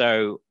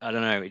 So I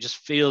don't know. It just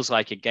feels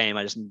like a game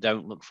I just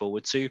don't look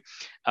forward to.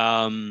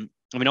 I mean,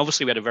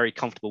 obviously we had a very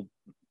comfortable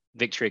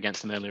victory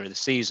against them earlier in the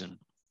season.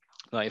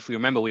 But if we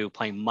remember, we were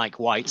playing Mike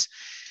White,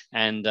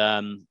 and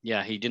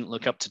he didn't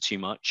look up to too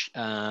much.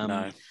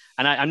 No.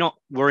 And I'm not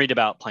worried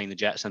about playing the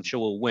Jets. I'm sure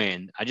we'll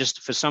win. I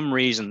just, for some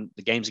reason,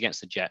 the games against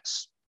the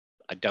Jets,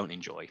 I don't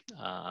enjoy.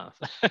 I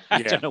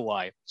don't know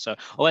why. So,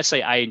 or let's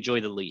say I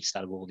enjoy the least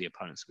out of all the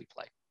opponents we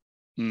play.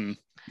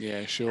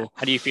 Yeah, sure.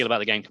 How do you feel about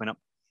the game coming up?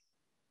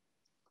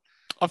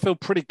 I feel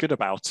pretty good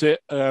about it.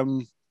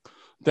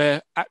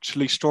 they're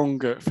actually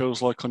stronger, it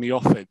feels like, on the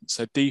offense.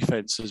 Their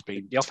defense has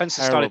been The offense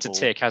has terrible. started to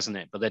tick, hasn't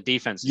it? But their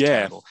defense is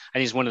terrible.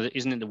 And he's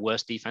isn't it the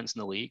worst defense in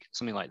the league?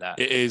 Something like that.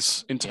 It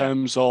is, in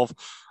terms of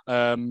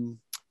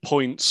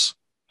points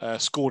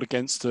scored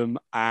against them,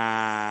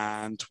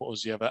 and what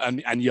was the other?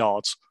 And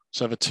yards.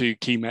 So the two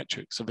key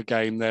metrics of the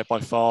game, they're by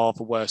far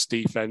the worst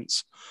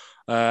defense.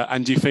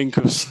 And you think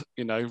of,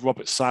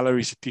 Robert Saleh,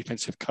 he's a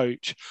defensive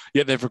coach,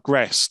 yet they've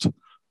regressed.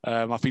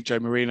 I think Joe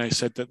Marino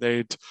said that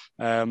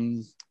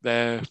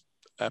their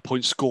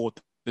points scored,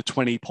 the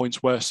 20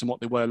 points worse than what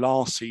they were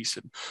last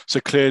season. So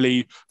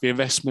clearly the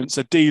investments,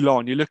 the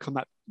D-line, you look on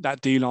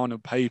that D-line on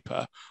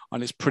paper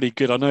and it's pretty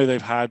good. I know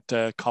they've had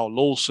Carl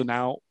Lawson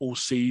out all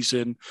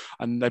season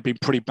and they've been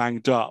pretty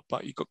banged up,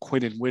 but you've got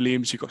Quinnen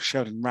Williams, you've got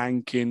Sheldon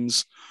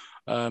Rankins,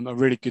 a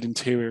really good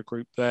interior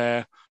group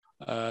there.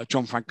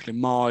 John Franklin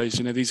Myers,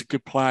 these are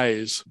good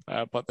players.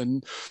 But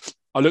then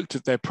I looked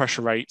at their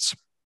pressure rates.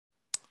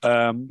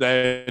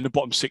 They're in the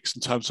bottom 6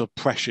 in terms of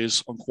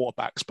pressures on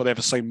quarterbacks, but they have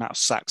the same amount of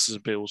sacks as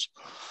the Bills.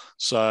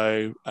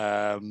 So,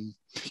 I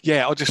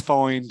just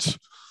find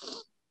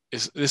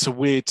it's a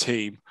weird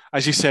team.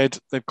 As you said,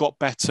 they've got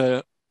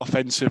better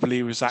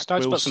offensively with Zach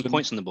Wilson. To put some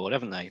points on the board,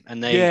 haven't they?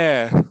 And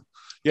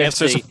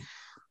so the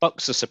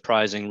Bucks a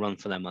surprising run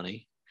for their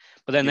money.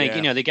 But then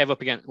they gave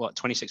up against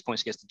 26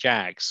 points against the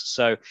Jags.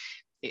 So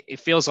it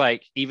feels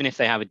like even if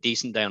they have a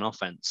decent day on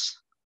offense,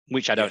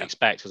 which I don't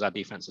expect because our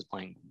defense is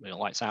playing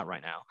lights out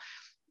right now,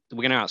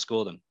 we're going to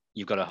outscore them.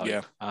 You've got to hope.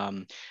 Yeah.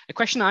 The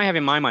question I have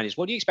in my mind is,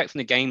 what do you expect from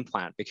the game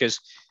plan? Because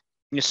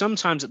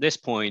sometimes at this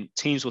point,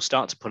 teams will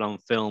start to put on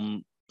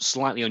film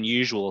slightly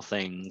unusual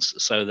things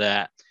so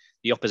that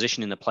the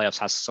opposition in the playoffs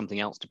has something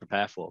else to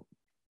prepare for.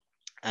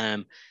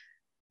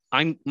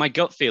 My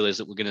gut feel is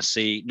that we're going to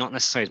see not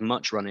necessarily as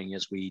much running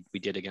as we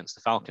did against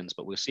the Falcons,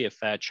 but we'll see a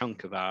fair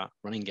chunk of our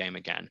running game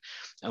again,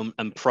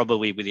 and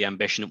probably with the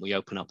ambition that we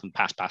open up and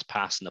pass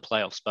in the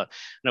playoffs. But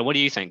what do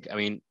you think? I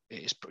mean,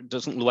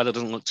 the weather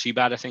doesn't look too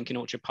bad, I think, in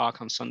Orchard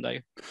Park on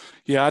Sunday.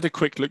 Yeah, I had a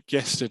quick look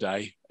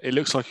yesterday. It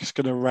looks like it's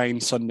going to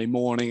rain Sunday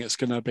morning. It's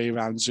going to be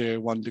around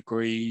 0-1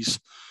 degrees,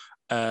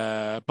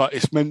 but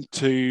it's meant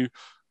to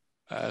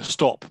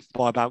stop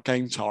by about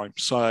game time,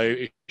 so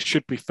it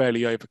should be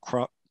fairly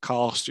overcast.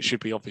 It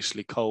should be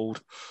obviously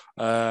cold.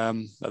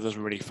 That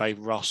doesn't really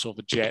favour us or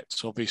the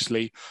Jets,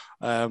 obviously.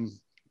 But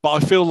I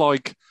feel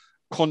like,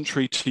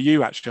 contrary to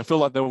you, actually, I feel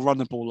like they'll run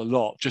the ball a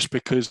lot just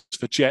because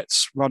the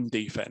Jets' run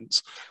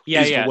defense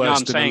is the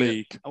worst in the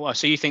league. Well,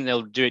 so you think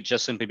they'll do it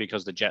just simply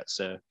because the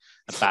Jets are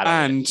bad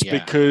at it? And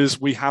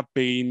because we have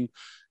been,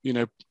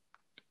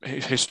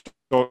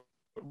 historic.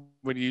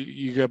 When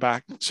you go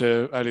back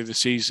to earlier this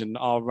season,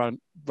 our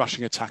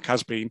rushing attack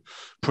has been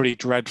pretty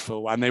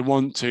dreadful, and they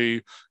want to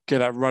get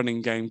that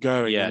running game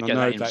going. Yeah, and I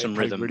know that it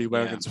played really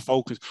well against the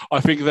Falcons. I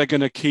think they're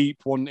going to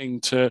keep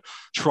wanting to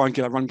try and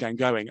get that run game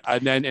going,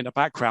 and then in the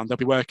background they'll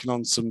be working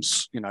on some,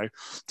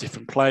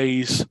 different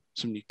plays,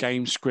 some new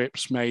game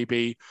scripts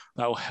maybe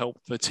that will help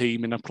the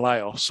team in the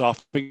playoffs. So I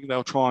think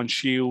they'll try and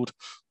shield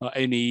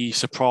any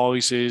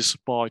surprises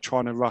by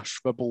trying to rush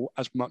the ball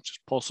as much as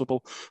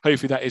possible.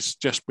 Hopefully that is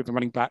just with the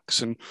running backs,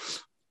 and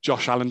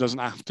Josh Allen doesn't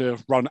have to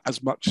run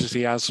as much as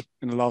he has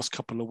in the last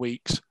couple of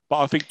weeks. But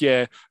I think,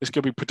 it's going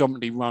to be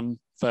predominantly run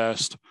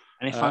first.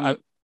 And if I'm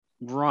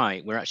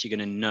right, we're actually going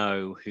to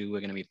know who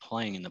we're going to be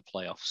playing in the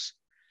playoffs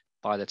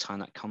by the time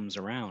that comes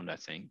around, I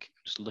think.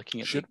 Just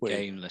looking at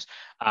game list.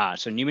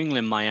 So New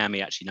England,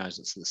 Miami actually knows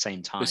it's at the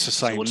same time. It's the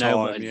same time. So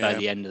we'll know by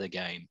the end of the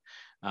game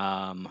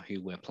who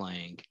we're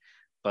playing.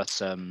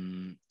 But, I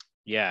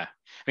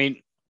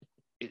mean,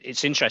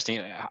 it's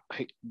interesting.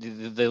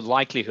 The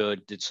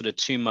likelihood, the sort of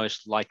two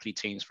most likely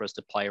teams for us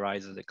to play are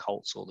either the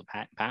Colts or the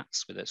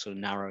Pats, with a sort of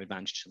narrow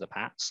advantage to the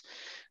Pats.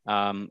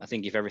 I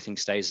think if everything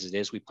stays as it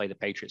is, we play the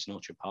Patriots in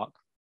Orchard Park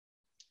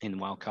in the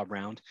wildcard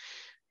round.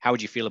 How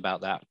would you feel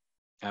about that?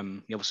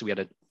 Obviously, we had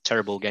a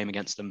terrible game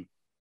against them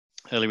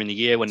earlier in the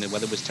year when the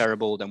weather was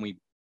terrible. Then we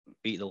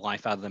beat the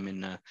life out of them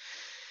in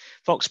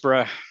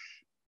Foxborough.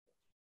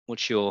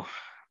 Would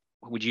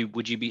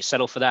you be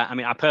settled for that? I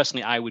mean,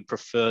 I would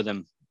prefer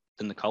them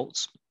than the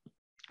Colts.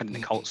 I think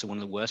the Colts are one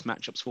of the worst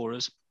matchups for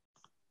us.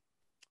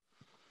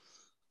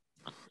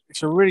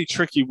 It's a really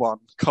tricky one,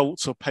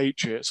 Colts or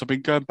Patriots. I've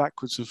been going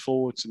backwards and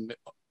forwards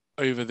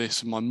over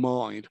this in my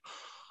mind.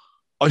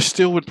 I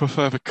still would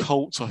prefer the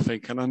Colts, I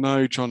think, and I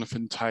know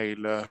Jonathan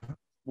Taylor,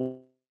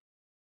 what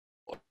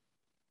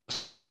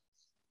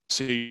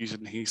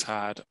season he's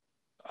had,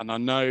 and I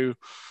know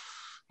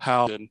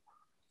how,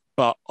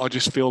 but I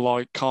just feel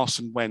like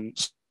Carson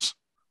Wentz,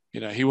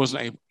 he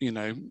wasn't able,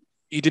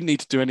 he didn't need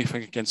to do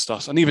anything against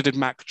us, and neither did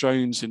Mac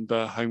Jones in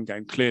the home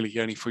game. Clearly,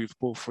 he only threw the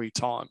ball 3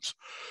 times.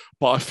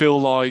 But I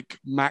feel like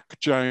Mac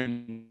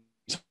Jones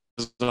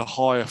has a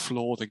higher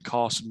floor than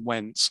Carson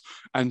Wentz.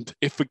 And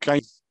if the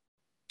game,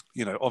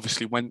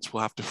 obviously Wentz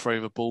will have to throw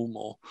the ball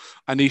more.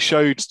 And he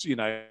showed,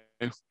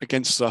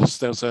 against us,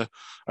 there was a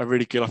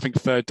really good, I think,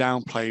 third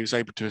down play. He was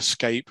able to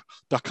escape,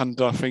 duck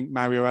under, I think,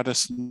 Mario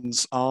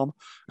Addison's arm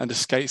and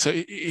escape. So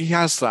he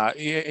has that.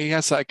 He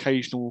has that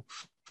occasional,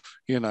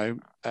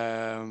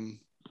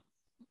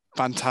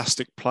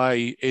 fantastic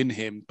play in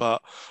him,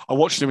 but I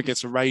watched him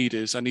against the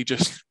Raiders, and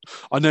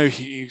I know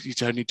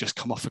he's only just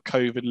come off a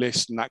COVID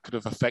list, and that could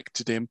have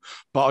affected him.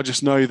 But I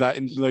just know that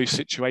in those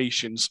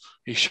situations,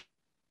 he's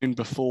shown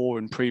before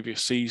in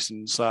previous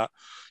seasons that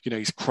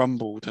he's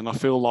crumbled, and I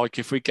feel like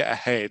if we get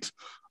ahead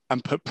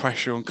and put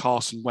pressure on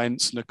Carson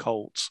Wentz and the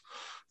Colts,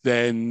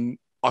 then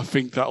I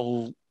think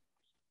that'll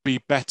be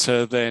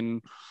better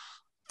than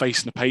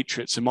facing the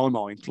Patriots in my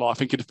mind. Like, I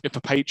think if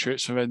the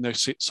Patriots are in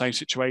those same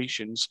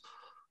situations,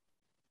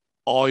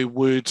 I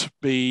would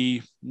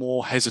be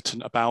more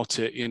hesitant about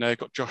it.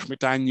 Got Josh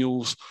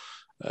McDaniels,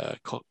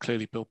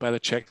 clearly Bill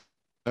Belichick.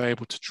 They're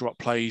able to drop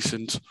plays,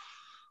 and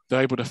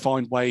they're able to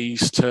find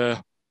ways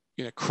to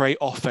create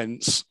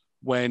offense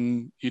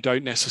when you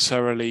don't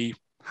necessarily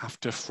have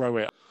to throw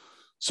it.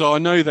 So I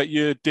know that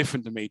you're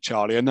different to me,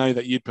 Charlie. I know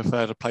that you'd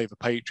prefer to play the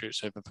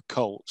Patriots over the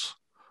Colts.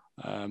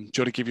 Do you want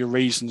to give your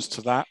reasons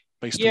to that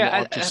based on what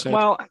I've just said?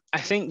 Well,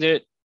 I think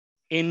that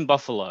in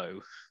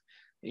Buffalo,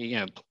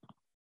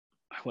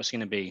 what's going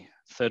to be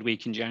third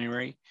week in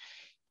January,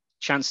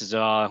 chances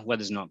are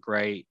weather's not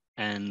great,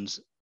 and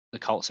the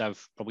Colts have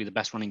probably the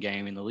best running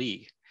game in the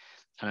league.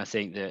 And I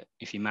think that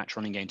if you match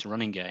running game to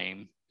running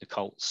game, the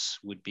Colts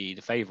would be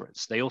the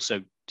favorites. They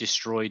also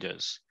destroyed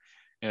us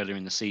earlier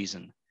in the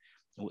season.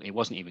 It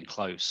wasn't even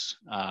close.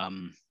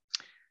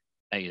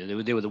 They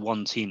were the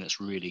one team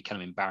that's really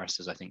kind of embarrassed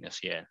us, I think,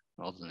 this year,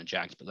 other than the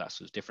Jags, but that's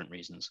for different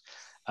reasons.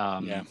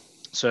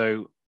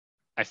 So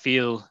I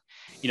feel,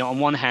 on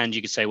one hand,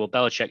 you could say, well,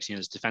 Belichick's,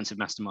 this defensive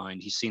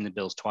mastermind. He's seen the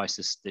Bills twice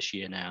this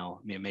year now.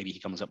 Maybe he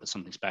comes up with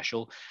something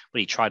special, but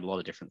he tried a lot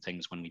of different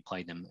things when we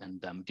played them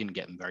and didn't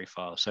get them very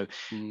far. So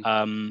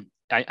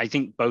I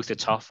think both are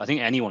tough. I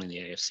think anyone in the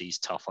AFC is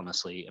tough,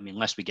 honestly.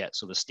 Unless we get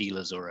sort of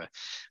Steelers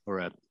or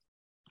a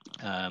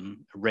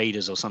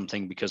Raiders or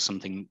something, because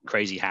something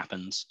crazy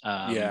happens.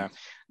 Then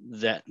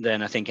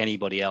I think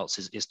anybody else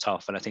is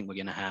tough, and I think we're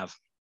going to have.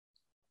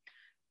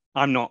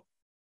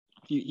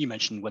 You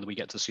mentioned whether we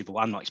get to the Super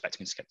Bowl. I'm not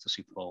expecting us to get to the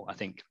Super Bowl. I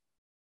think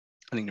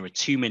there are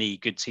too many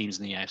good teams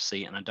in the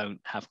AFC, and I don't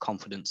have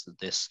confidence that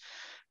this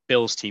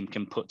Bills team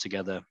can put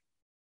together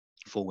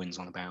 4 wins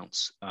on a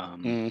bounce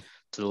to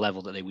the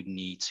level that they would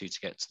need to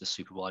get to the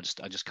Super Bowl. I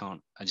just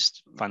can't. I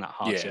just find that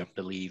hard to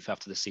believe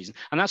after this season,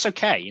 and that's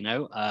okay.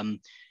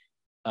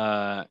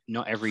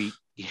 Not every.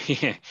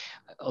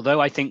 Although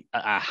I think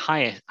at a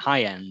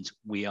high end,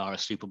 we are a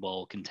Super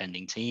Bowl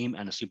contending team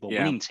and a Super Bowl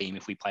winning team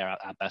if we play our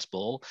best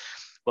ball.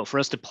 But for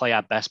us to play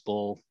our best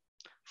ball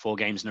 4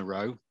 games in a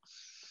row,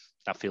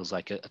 that feels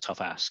like a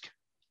tough ask.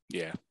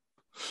 Yeah,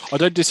 I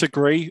don't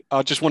disagree.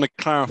 I just want to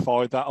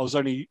clarify that I was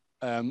only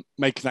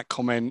making that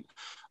comment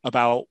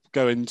about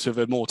going to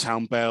the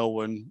Moortown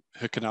Bell and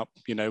hooking up,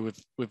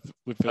 with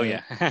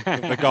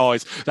the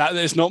guys. That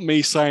it's not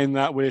me saying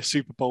that we're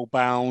Super Bowl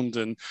bound,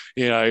 and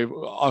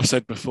I've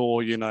said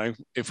before,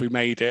 if we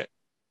made it,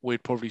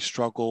 we'd probably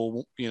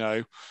struggle,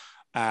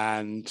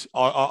 and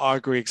I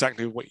agree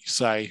exactly with what you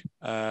say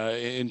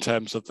in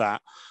terms of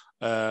that.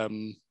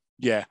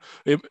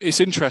 It's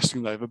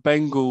interesting though. The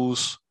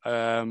Bengals,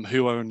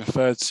 who are in the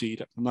 3rd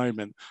seed at the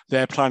moment,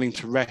 they're planning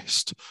to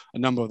rest a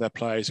number of their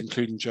players,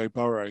 including Joe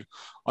Burrow.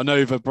 I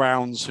know the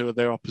Browns, who are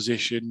their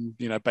opposition,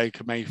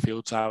 Baker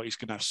Mayfield's out; he's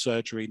going to have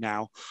surgery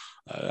now,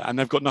 and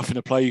they've got nothing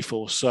to play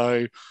for.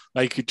 So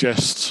they could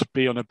just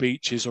be on the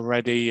beaches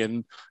already,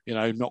 and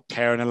not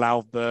care and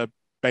allow the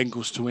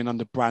Bengals to win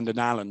under Brandon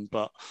Allen.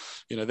 But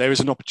there is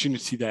an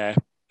opportunity there.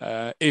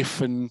 If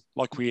and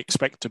like we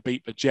expect to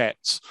beat the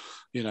Jets,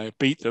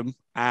 beat them,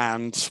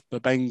 and the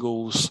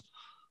Bengals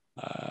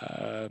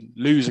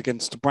lose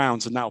against the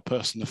Browns, and that'll put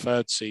us in the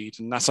 3rd seed,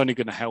 and that's only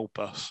going to help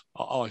us,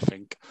 I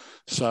think.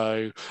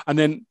 So, and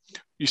then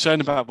you're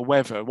saying about the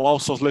weather.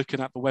 Whilst I was looking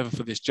at the weather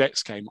for this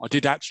Jets game, I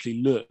did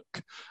actually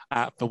look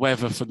at the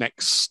weather for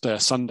next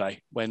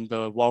Sunday when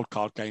the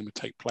wildcard game would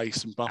take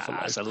place in Buffalo.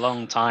 It's a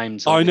long time.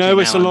 I know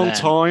it's a long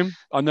time.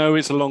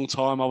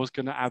 I was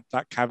going to add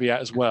that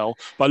caveat as well.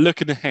 But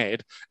looking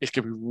ahead, it's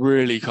going to be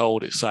really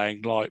cold. It's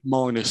saying like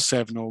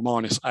 -7 or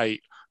 -8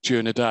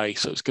 during the day.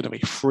 So it's going to be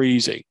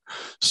freezing.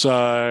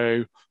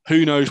 So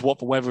who knows what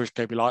the weather is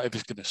going to be like. If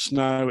it's going to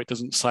snow, it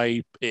doesn't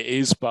say it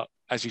is, but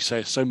as you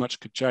say, so much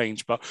could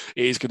change, but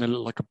it is going to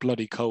look like a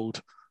bloody cold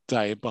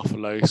day in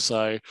Buffalo.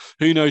 So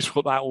who knows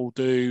what that will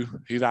do,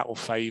 who that will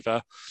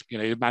favour.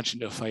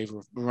 Imagine it'll favour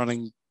a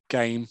running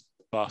game,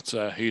 but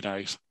who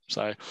knows.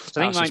 So I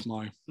think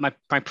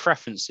my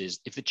preference is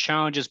if the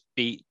Chargers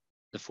beat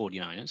the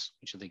 49ers,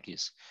 which I think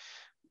is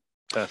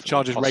perfect.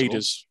 Chargers possible.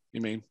 Raiders,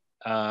 you mean?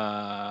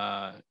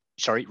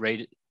 Sorry,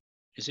 Raiders.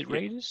 Is it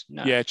Raiders?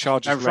 No. Yeah,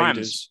 Chargers,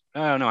 Raiders.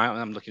 Oh, no,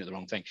 I'm looking at the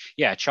wrong thing.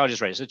 Yeah,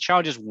 Chargers, Raiders. So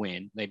Chargers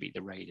win, they beat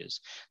the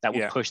Raiders. That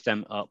would push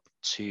them up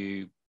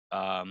to,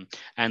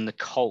 and the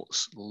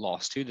Colts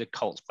lost. Who did the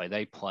Colts play?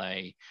 They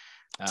play,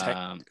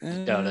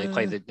 they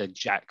play the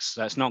Jacks.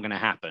 That's not going to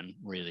happen,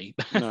 really.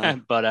 No.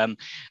 But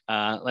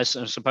let's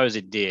suppose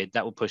it did.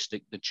 That would push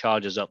the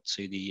Chargers up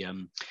to the,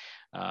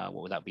 what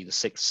would that be, the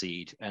 6th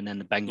seed? And then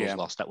the Bengals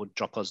lost. That would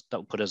drop us, that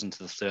would put us into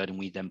the 3rd, and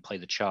we then play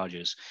the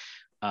Chargers.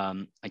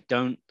 I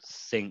don't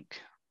think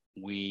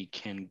we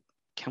can.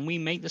 Can we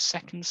make the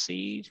second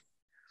seed?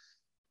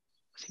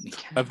 I think we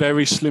can. A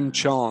very slim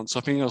chance.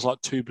 I think it was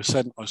like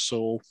 2% I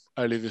saw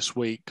earlier this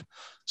week.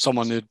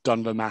 Someone had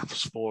done the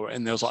maths for it,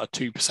 and there was like a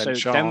 2%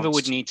 chance. So Denver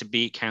would need to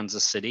beat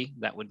Kansas City.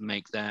 That would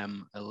make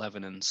them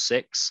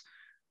 11-6.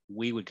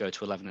 We would go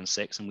to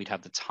 11-6, and we'd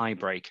have the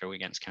tiebreaker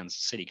against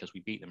Kansas City because we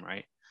beat them,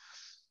 right?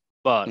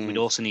 But we'd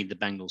also need the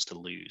Bengals to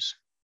lose.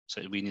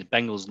 So we need the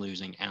Bengals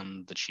losing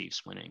and the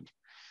Chiefs winning.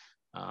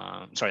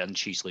 And the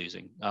Chiefs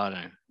losing. Oh,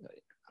 no.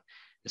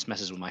 This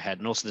messes with my head.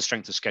 And also the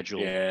strength of schedule.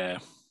 Yeah.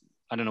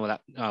 I don't know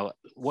what that... Oh,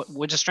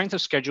 would the strength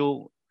of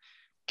schedule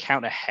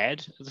count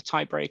ahead of the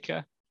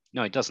tiebreaker?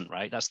 No, it doesn't,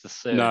 right? That's the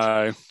third.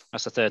 No.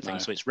 That's the third thing.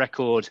 So it's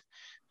record,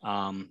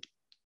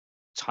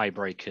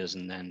 tiebreakers,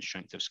 and then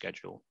strength of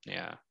schedule.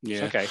 Yeah.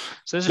 Yeah. Okay.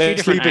 So there's a few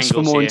different angles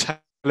for more here.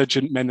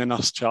 Intelligent men than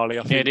us, Charlie.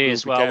 I think it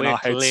is. Well, we're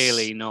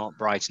clearly not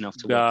bright enough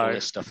to work all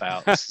this stuff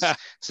out. This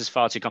is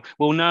far too common.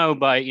 We'll know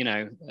by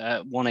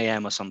 1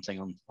 a.m. or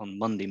something on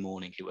Monday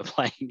morning who we're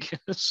playing.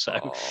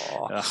 So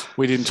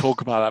we didn't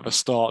talk about that at the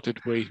start,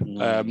 did we?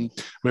 No.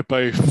 We're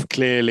both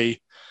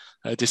clearly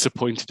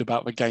disappointed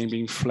about the game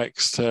being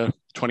flexed to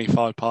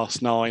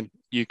 9:25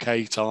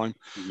 UK time.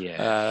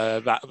 Yeah,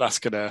 that's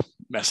gonna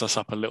mess us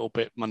up a little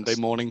bit Monday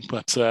morning,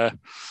 but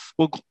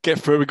we'll get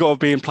through. We've got to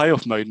be in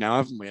playoff mode now,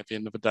 haven't we? At the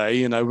end of the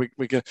day,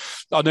 we go.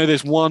 I know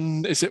there's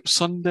one. Is it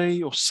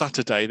Sunday or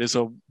Saturday? There's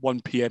a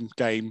 1 p.m.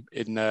 game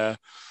in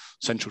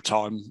Central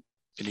Time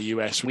in the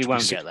US. We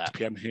won't get that. 6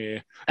 p.m.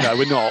 here. No,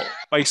 we're not.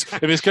 If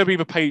it's going to be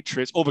the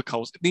Patriots or the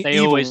Colts, they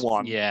always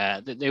one.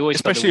 Yeah, they always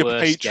especially the the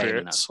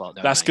Patriots.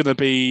 That's going to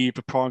be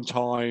the prime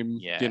time.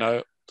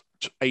 Yeah.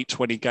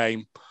 8:20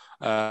 game.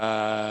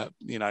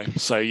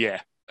 So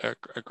yeah,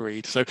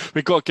 agreed. So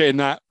we've got to get in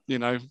that,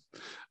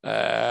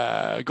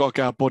 got to get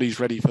our bodies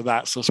ready for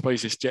that. So I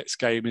suppose this Jets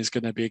game is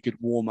going to be a good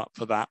warm up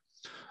for that.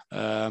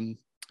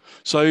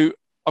 So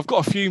I've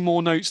got a few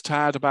more notes to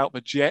add about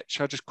the Jets.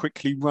 I'll just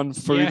quickly run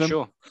through them.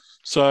 Sure.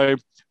 So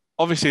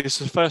obviously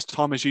this is the first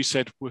time, as you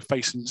said, we're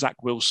facing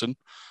Zach Wilson.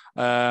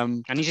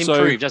 And he's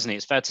improved, hasn't he?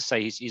 It's fair to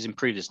say he's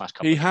improved this last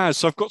couple. He has.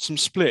 So I've got some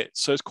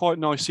splits. So it's quite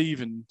nice,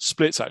 even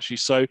splits actually.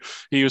 So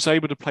he was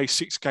able to play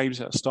 6 games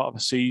at the start of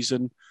the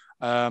season,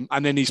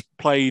 and then he's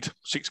played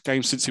 6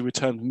 games since he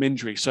returned from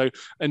injury. So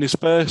in his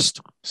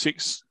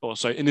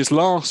in his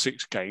last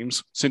 6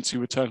 games since he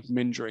returned from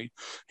injury,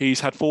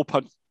 he's had 4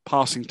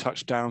 passing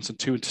touchdowns and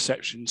 2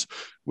 interceptions,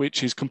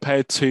 which is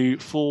compared to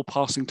 4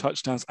 passing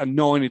touchdowns and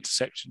 9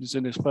 interceptions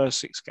in his first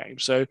 6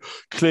 games. So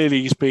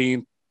clearly he's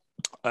been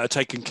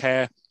taking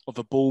care of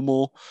the ball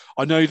more.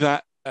 I know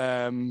that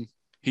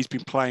he's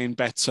been playing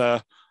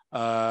better,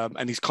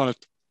 and he's kind of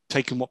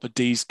taken what the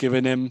D's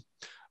given him.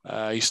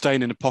 He's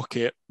staying in the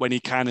pocket when he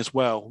can as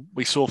well.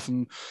 We saw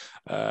from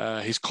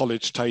his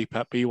college tape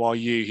at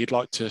BYU, he'd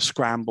like to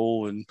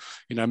scramble and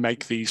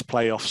make these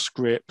playoff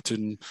script,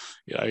 and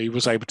he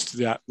was able to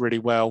do that really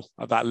well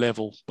at that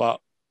level. But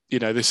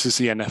this is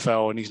the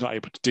NFL, and he's not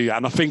able to do that.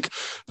 And I think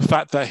the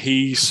fact that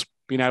he's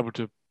been able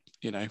to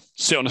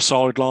sit on the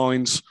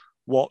sidelines,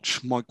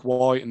 watch Mike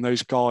White and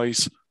those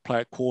guys play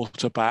at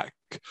quarterback,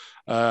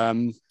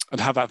 and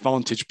have that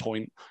vantage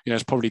point,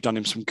 it's probably done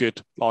him some good.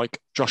 Like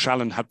Josh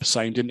Allen had the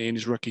same, didn't he, in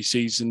his rookie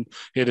season?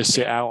 He had to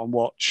sit out and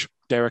watch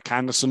Derek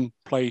Anderson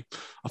play,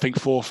 I think,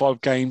 4 or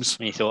 5 games.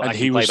 And he thought, I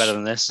can play better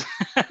than this.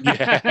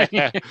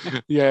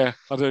 Yeah.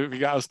 I don't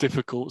think that was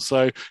difficult.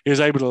 So he was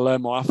able to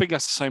learn more. I think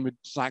that's the same with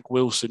Zach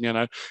Wilson.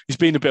 He's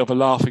been a bit of a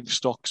laughing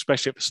stock,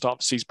 especially at the start of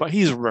the season, but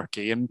he's a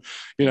rookie. And,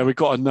 we've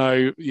got to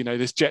know,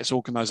 this Jets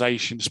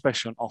organization,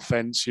 especially on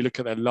offense, you look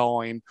at their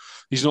line,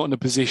 he's not in a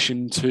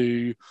position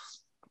to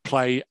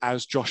play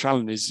as Josh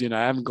Allen is.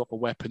 Haven't got the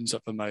weapons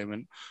at the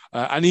moment,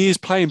 and he is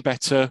playing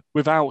better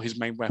without his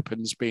main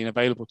weapons being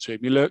available to him.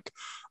 You look,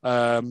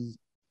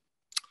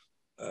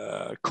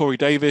 Corey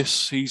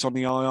Davis, he's on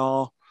the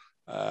IR.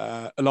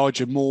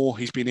 Elijah Moore,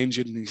 he's been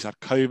injured and he's had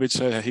COVID,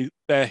 so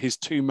they're his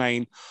 2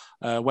 main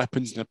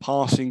weapons in the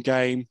passing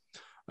game.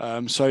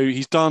 So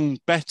he's done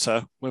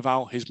better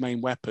without his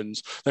main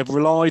weapons. They've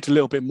relied a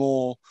little bit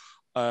more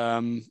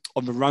on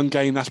the run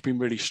game. That's been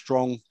really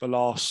strong the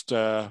last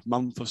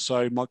month or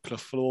so. Mike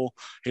LaFleur,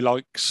 he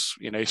likes,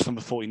 he's from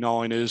the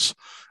 49ers,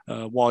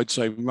 wide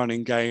zone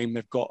running game.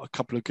 They've got a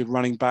couple of good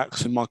running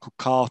backs in Michael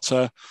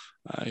Carter.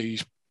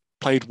 He's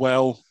played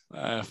well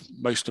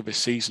most of his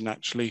season,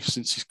 actually,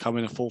 since he's come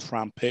in a 4th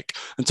round pick.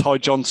 And Ty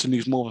Johnson,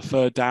 who's more of a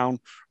 3rd down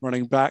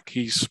running back,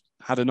 he's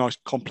had a nice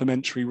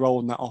complementary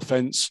role in that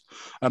offense.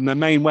 Their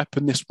main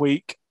weapon this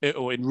week,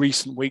 or in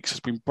recent weeks,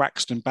 has been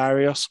Braxton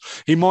Berrios.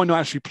 He might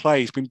not actually play.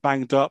 He's been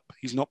banged up.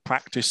 He's not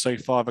practiced so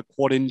far, a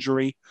quad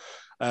injury.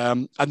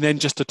 And then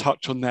just to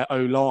touch on their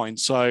O-line.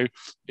 So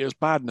it was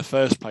bad in the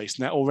first place,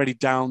 and they're already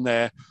down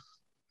their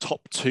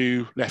top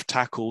 2 left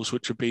tackles,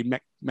 which would be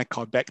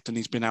Mekhi Becton.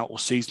 He's been out all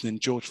season,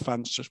 and George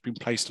Fant's just been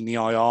placed in the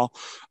IR.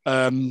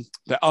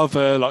 The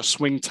other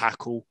swing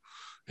tackle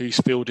who's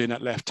filled in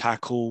at left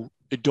tackle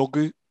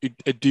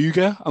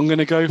Edoga, I'm going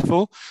to go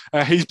for.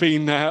 He's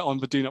been on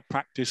the do not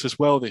practice as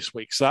well this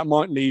week. So that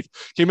might leave.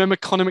 Do you remember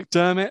Conor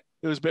McDermott?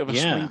 There was a bit of a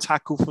swing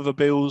tackle for the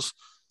Bills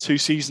 2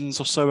 seasons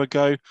or so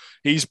ago.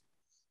 He's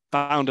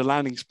found a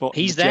landing spot.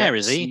 He's there,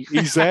 is he?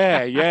 He's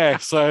there, yeah.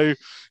 So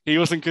he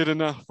wasn't good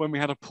enough when we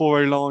had a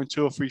poor O-line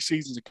 2 or 3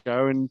 seasons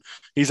ago, and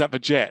he's at the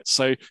Jets.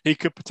 So he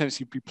could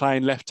potentially be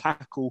playing left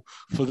tackle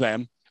for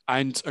them.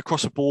 And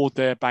across the board,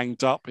 they're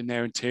banged up in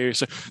their interior.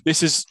 So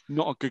this is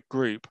not a good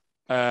group,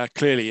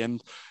 clearly.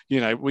 And,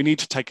 we need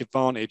to take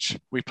advantage.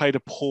 We played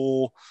a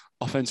poor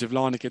offensive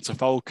line against the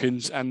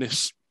Falcons, and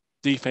this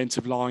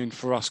defensive line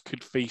for us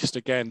could feast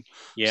again.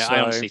 Yeah, so,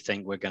 I honestly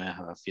think we're going to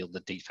have the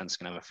defense is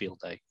going to have a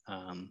field day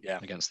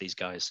against these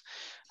guys.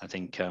 I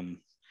think,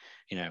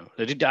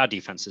 our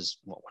defense is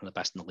one of the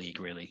best in the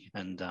league, really.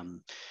 And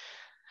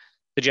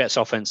the Jets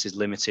offense is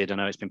limited. I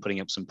know it's been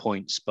putting up some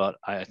points, but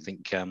I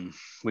think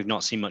we've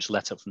not seen much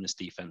let up from this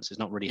defense.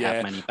 It's not really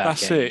had many bad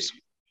games.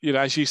 It.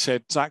 As you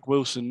said, Zach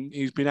Wilson,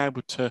 they've been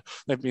able to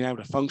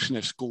function,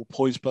 they've scored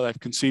points, but they've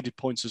conceded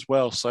points as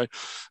well. So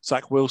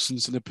Zach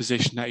Wilson's in a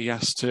position that he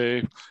has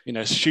to,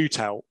 shoot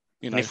out.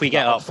 And if we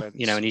get up, offense.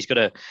 And he's got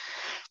to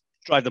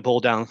drive the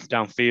ball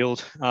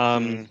downfield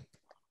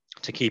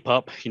to keep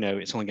up,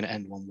 it's only going to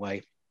end one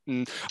way.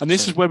 And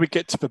this is where we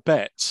get to the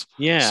bets.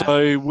 Yeah.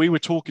 So we were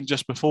talking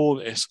just before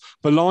this.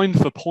 The line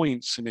for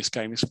points in this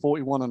game is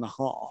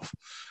 41.5.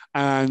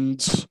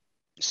 And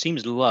it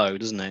seems low,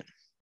 doesn't it?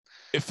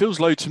 It feels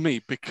low to me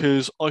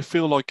because I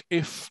feel like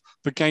if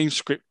the game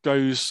script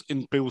goes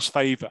in Bills'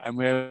 favour and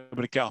we're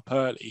able to get up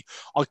early,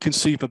 I can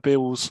see the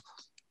Bills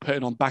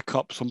putting on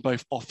backups on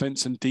both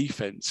offense and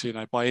defense,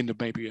 by end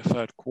of maybe a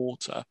third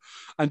quarter.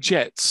 And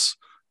Jets,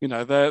 they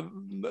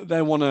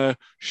want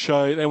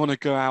to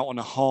go out on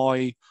a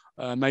high,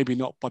 maybe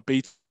not by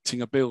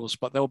beating a Bills,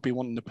 but they'll be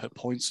wanting to put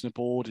points on the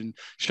board and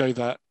show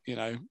that,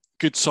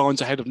 good signs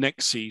ahead of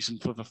next season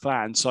for the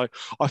fans. So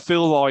I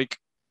feel like,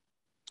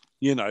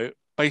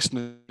 based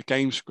on the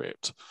game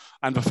script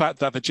and the fact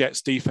that the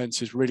Jets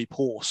defense is really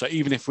poor. So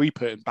even if we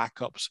put in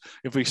backups,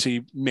 if we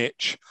see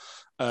Mitch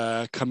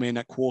come in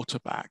at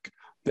quarterback,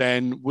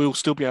 then we'll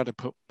still be able to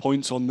put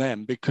points on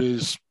them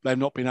because they've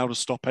not been able to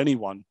stop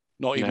anyone,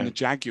 not even the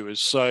Jaguars.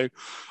 So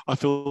I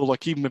feel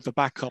like even with the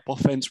backup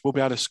offense, we'll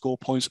be able to score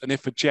points. And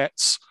if the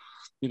Jets,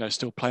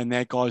 still playing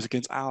their guys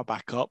against our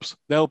backups,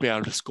 they'll be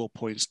able to score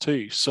points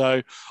too.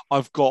 So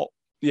I've got,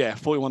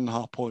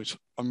 41.5 points.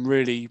 I'm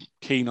really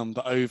keen on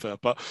the over,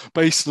 but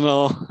based on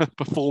our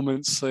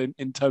performance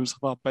in terms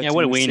of our betting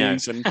what do we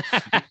season,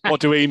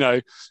 what do we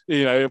know?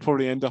 It'll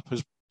probably end up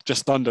as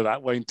just under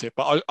that, won't it?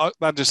 But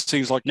that just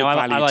seems like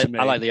value to me.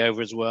 I like the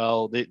over as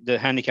well. The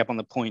handicap on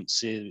the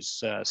points is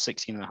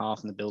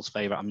 16.5 in the Bills'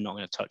 favor. I'm not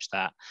going to touch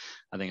that.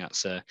 I think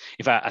that's in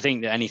fact, I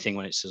think that anything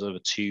when it's sort of a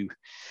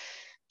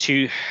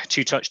two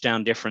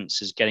touchdown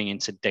difference is getting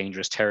into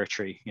dangerous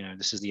territory.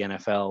 This is the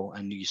NFL,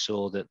 and you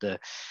saw that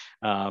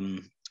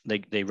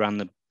they ran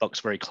the Bucks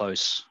very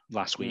close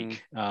last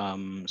week.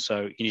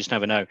 So you just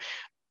never know.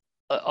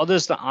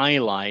 Others that I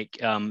like,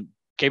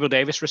 Gabriel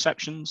Davis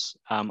receptions.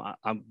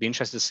 I'd be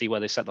interested to see where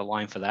they set the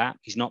line for that.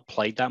 He's not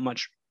played that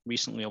much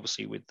recently,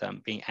 obviously with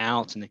being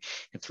out, and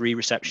 3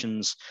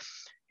 receptions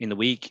in the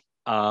week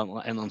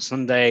and on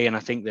Sunday. And I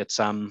think that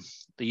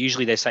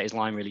usually they set his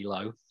line really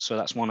low. So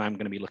that's one I'm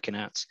going to be looking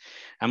at.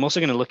 I'm also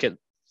going to look at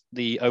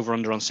the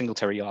over-under on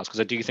Singletary yards because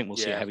I do think we'll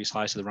see a heavy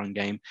slice of the run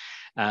game.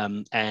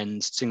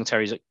 And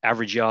Singletary's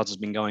average yards has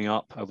been going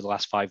up over the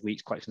last 5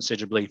 weeks quite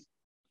considerably.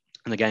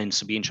 And again,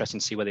 it'll be interesting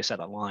to see where they set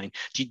that line.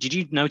 Did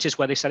you notice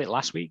where they set it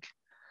last week?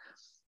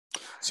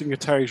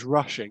 Singletary's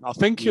rushing. I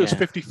think he was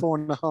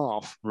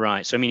 54.5.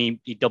 Right. So, I mean,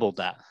 he doubled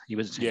that. He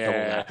doubled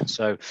that.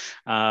 So,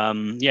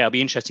 it'll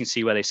be interesting to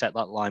see where they set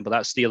that line. But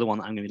that's the other one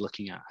that I'm going to be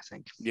looking at, I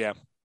think. Yeah.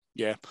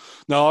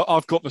 No,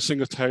 I've got the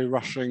Singletary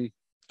rushing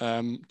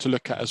to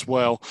look at as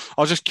well.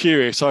 I was just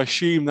curious. I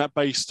assume that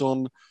based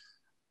on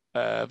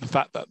the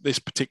fact that this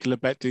particular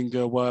bet didn't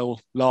go well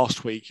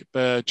last week,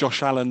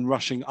 Josh Allen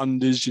rushing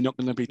unders, you're not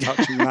going to be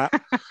touching that.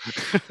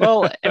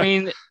 Well, I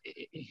mean,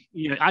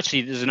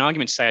 actually, there's an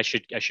argument to say I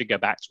should go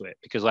back to it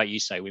because, like you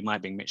say, we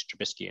might bring Mitch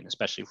Trubisky in,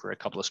 especially for a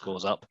couple of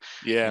scores up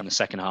in the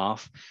second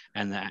half,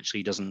 and that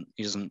actually doesn't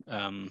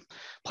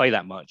play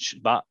that much.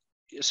 But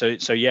so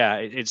it's to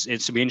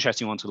be an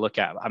interesting one to look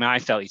at. I mean, I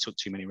felt he took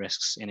too many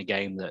risks in a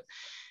game that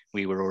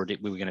we were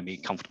going to be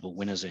comfortable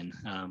winners in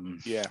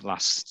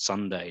last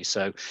Sunday.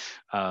 So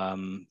I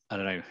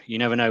don't know. You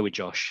never know with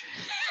Josh.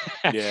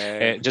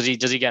 Does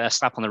he get a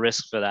slap on the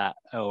wrist for that,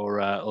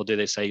 or do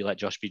they say let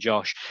Josh be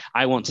Josh?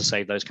 I want to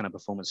save those kind of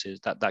performances,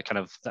 that kind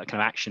of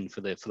action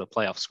for the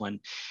playoffs when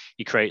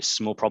he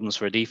creates more problems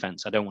for a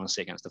defense. I don't want to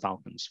see against the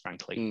Falcons,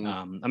 frankly.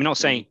 I'm not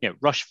saying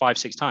rush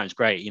 5-6 times,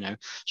 great.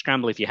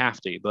 Scramble if you have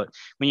to, but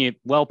when you're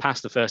well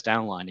past the first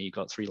down line and you've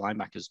got 3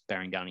 linebackers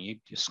bearing down on you,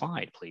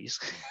 slide, please.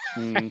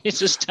 It's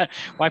just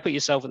why put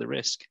yourself at the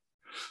risk?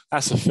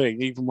 That's the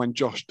thing. Even when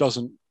Josh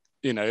doesn't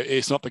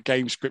it's not the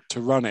game script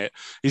to run it.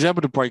 He's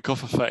able to break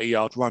off a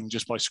 30-yard run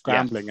just by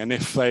scrambling. Yeah. And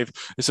if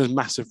it's a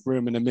massive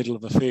room in the middle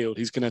of the field,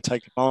 he's going to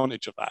take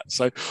advantage of that.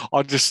 So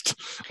I just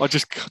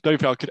don't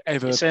think I could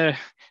ever. It's an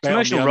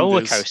emotional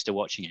roller coaster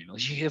watching him.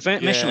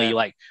 Initially, you're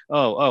like,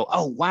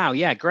 oh, wow,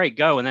 yeah, great,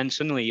 go. And then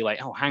suddenly you're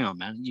like, oh, hang on,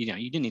 man, you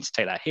didn't need to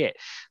take that hit.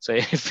 So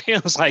it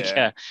feels like,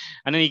 and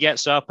then he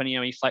gets up and he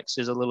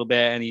flexes a little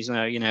bit, and he's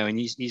and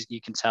he's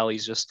you can tell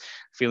he's just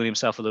feeling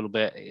himself a little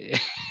bit.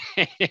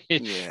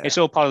 It's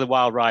all part of the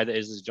wild ride that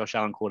is the Josh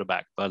Allen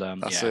quarterback. But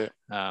that's it.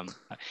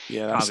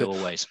 That's it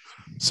always.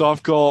 So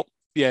I've got.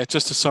 Yeah,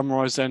 just to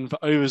summarise then, the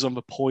overs on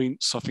the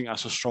points, I think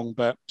that's a strong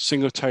bet.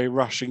 Singletary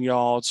rushing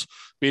yards.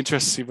 Be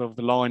interested to see whether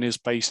the line is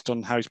based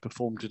on how he's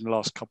performed in the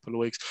last couple of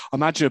weeks. I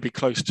imagine it'll be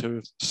close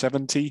to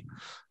 70.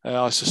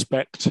 I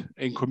suspect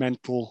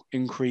incremental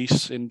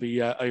increase in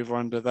the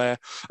over-under there.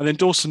 And then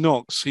Dawson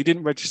Knox, he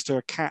didn't register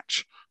a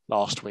catch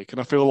last week, and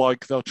I feel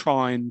like they'll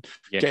try and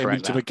get him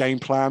into the game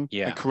plan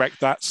and correct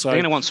that. So they're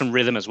going to want some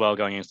rhythm as well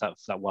going into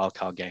that wild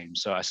card game.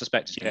 So I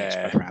suspect it's going to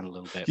spread around a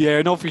little bit. Yeah,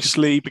 and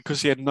obviously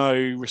because he had no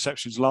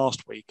receptions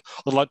last week,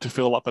 I'd like to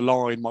feel like the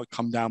line might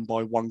come down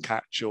by one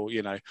catch or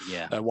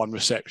one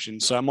reception.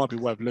 So it might be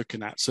worth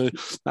looking at. So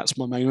that's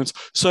my main ones.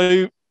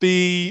 So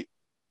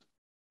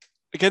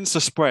against the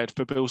spread,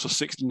 the Bills are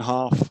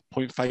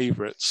 6.5-point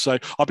favourites. So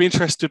I'll be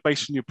interested,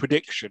 based on your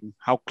prediction,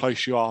 how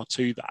close you are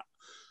to that.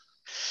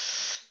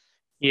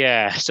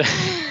 Yeah, so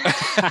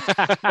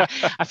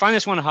I find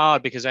this one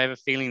hard because I have a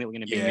feeling that we're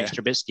going to be Mitch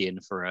Trubisky in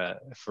for a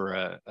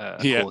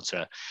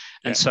quarter,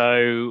 and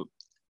so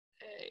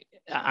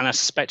I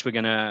suspect we're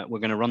gonna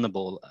run the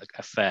ball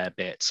a fair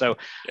bit. So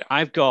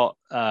I've got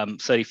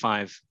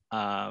 35.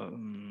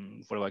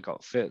 What do I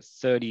got?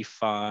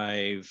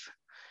 35,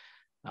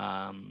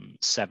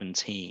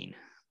 17.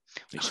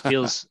 Which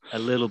feels a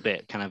little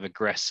bit kind of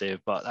aggressive,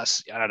 but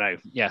that's, I don't know.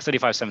 Yeah,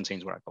 35-17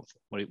 is where I come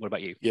from. What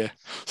about you? Yeah.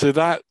 So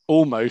that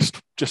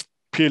almost just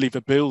purely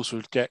the Bills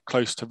would get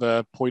close to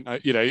the point.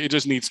 It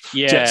just needs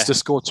Jets to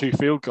score 2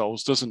 field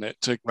goals, doesn't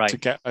it, to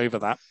get over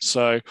that?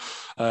 So,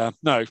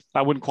 no,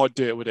 that wouldn't quite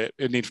do it, would it?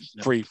 It needs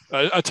 3,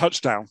 a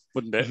touchdown,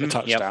 wouldn't it? Mm-hmm. A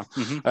touchdown.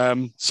 Yep.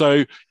 Mm-hmm.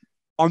 So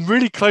I'm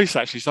really close,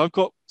 actually. So I've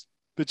got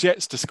the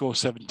Jets to score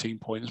 17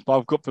 points, but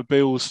I've got the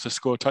Bills to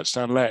score a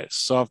touchdown less.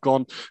 So I've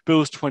gone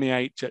Bills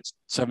 28, Jets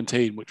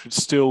 17, which would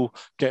still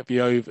get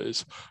the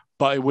overs,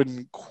 but it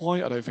wouldn't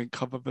quite, I don't think,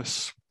 cover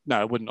this.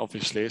 No, it wouldn't,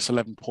 obviously. It's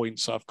 11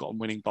 points that I've got them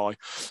winning by.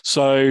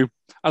 So,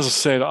 as I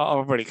said,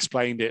 I've already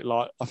explained it.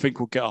 Like, I think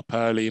we'll get up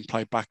early and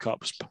play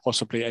backups,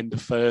 possibly end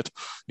of third,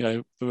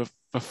 for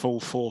the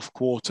full fourth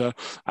quarter.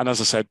 And as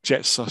I said,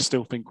 Jets, I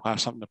still think will have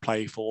something to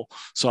play for.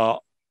 So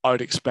I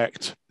would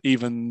expect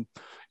even...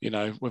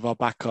 with our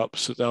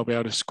backups, that they'll be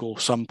able to score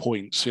some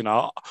points.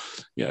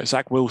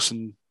 Zach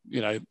Wilson,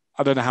 I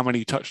don't know how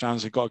many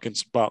touchdowns they got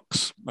against the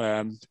Bucs.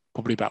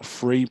 Probably about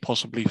 3,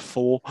 possibly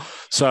 4.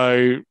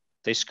 So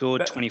they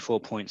scored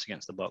 24 points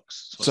against the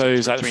Bucs. So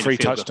is that 3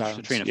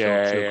 touchdowns? Field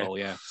goal,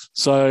 yeah.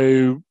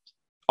 So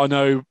I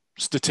know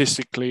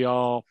statistically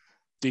our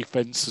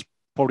defense has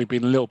probably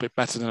been a little bit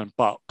better than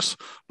Bucs,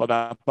 but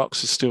that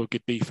Bucs is still a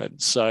good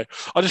defense. So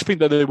I just think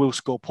that they will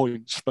score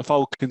points. The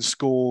Falcons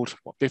scored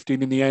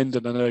 15 in the end,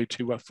 and I know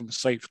 2 were from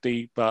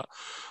safety, but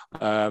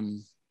I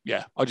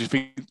just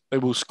think they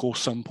will score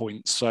some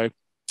points. So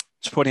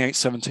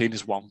 28-17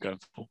 is what I'm going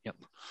for. Yep.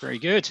 Very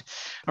good.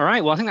 All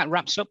right. Well, I think that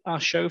wraps up our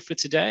show for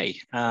today.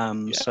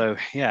 So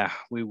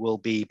we will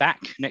be back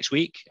next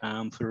week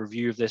for a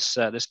review of this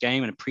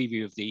game and a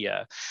preview of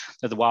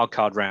the wild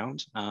card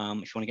round. If you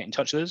want to get in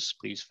touch with us,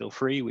 please feel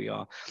free. We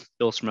are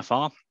Bills from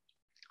Afar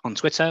on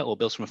Twitter, or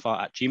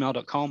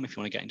billsfromafar@gmail.com if you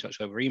want to get in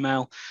touch over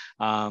email,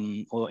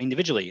 or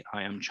individually.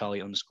 I am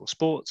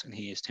Charlie_sports and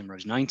he is Tim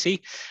Rose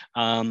 90.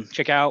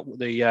 Check out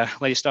the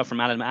latest stuff from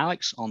Adam and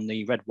Alex on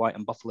the Red, White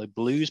and Buffalo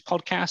Blues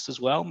podcast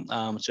as well,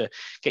 to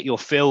get your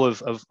fill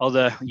of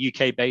other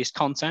UK based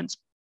content.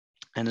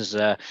 And as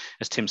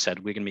Tim said,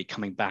 we're going to be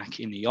coming back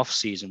in the off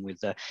season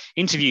with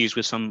interviews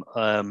with some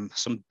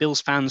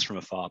Bills fans from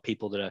afar,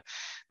 people that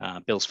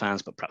are Bills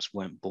fans but perhaps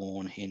weren't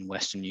born in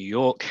Western New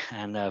York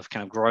and have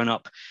kind of grown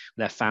up with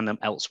their fandom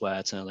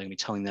elsewhere. So they're going to be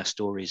telling their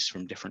stories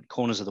from different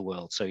corners of the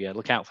world. So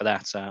look out for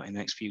that in the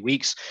next few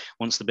weeks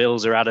once the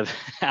Bills are out of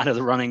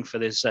the running for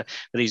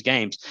these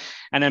games.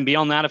 And then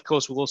beyond that, of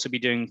course, we'll also be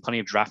doing plenty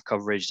of draft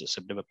coverage. That's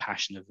a bit of a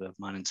passion of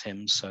mine and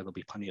Tim's. So there'll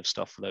be plenty of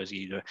stuff for those of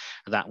you that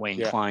are that way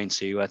inclined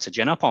to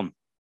up on.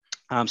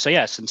 So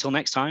yes, until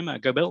next time,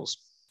 go Bills.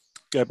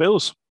 Go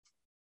Bills.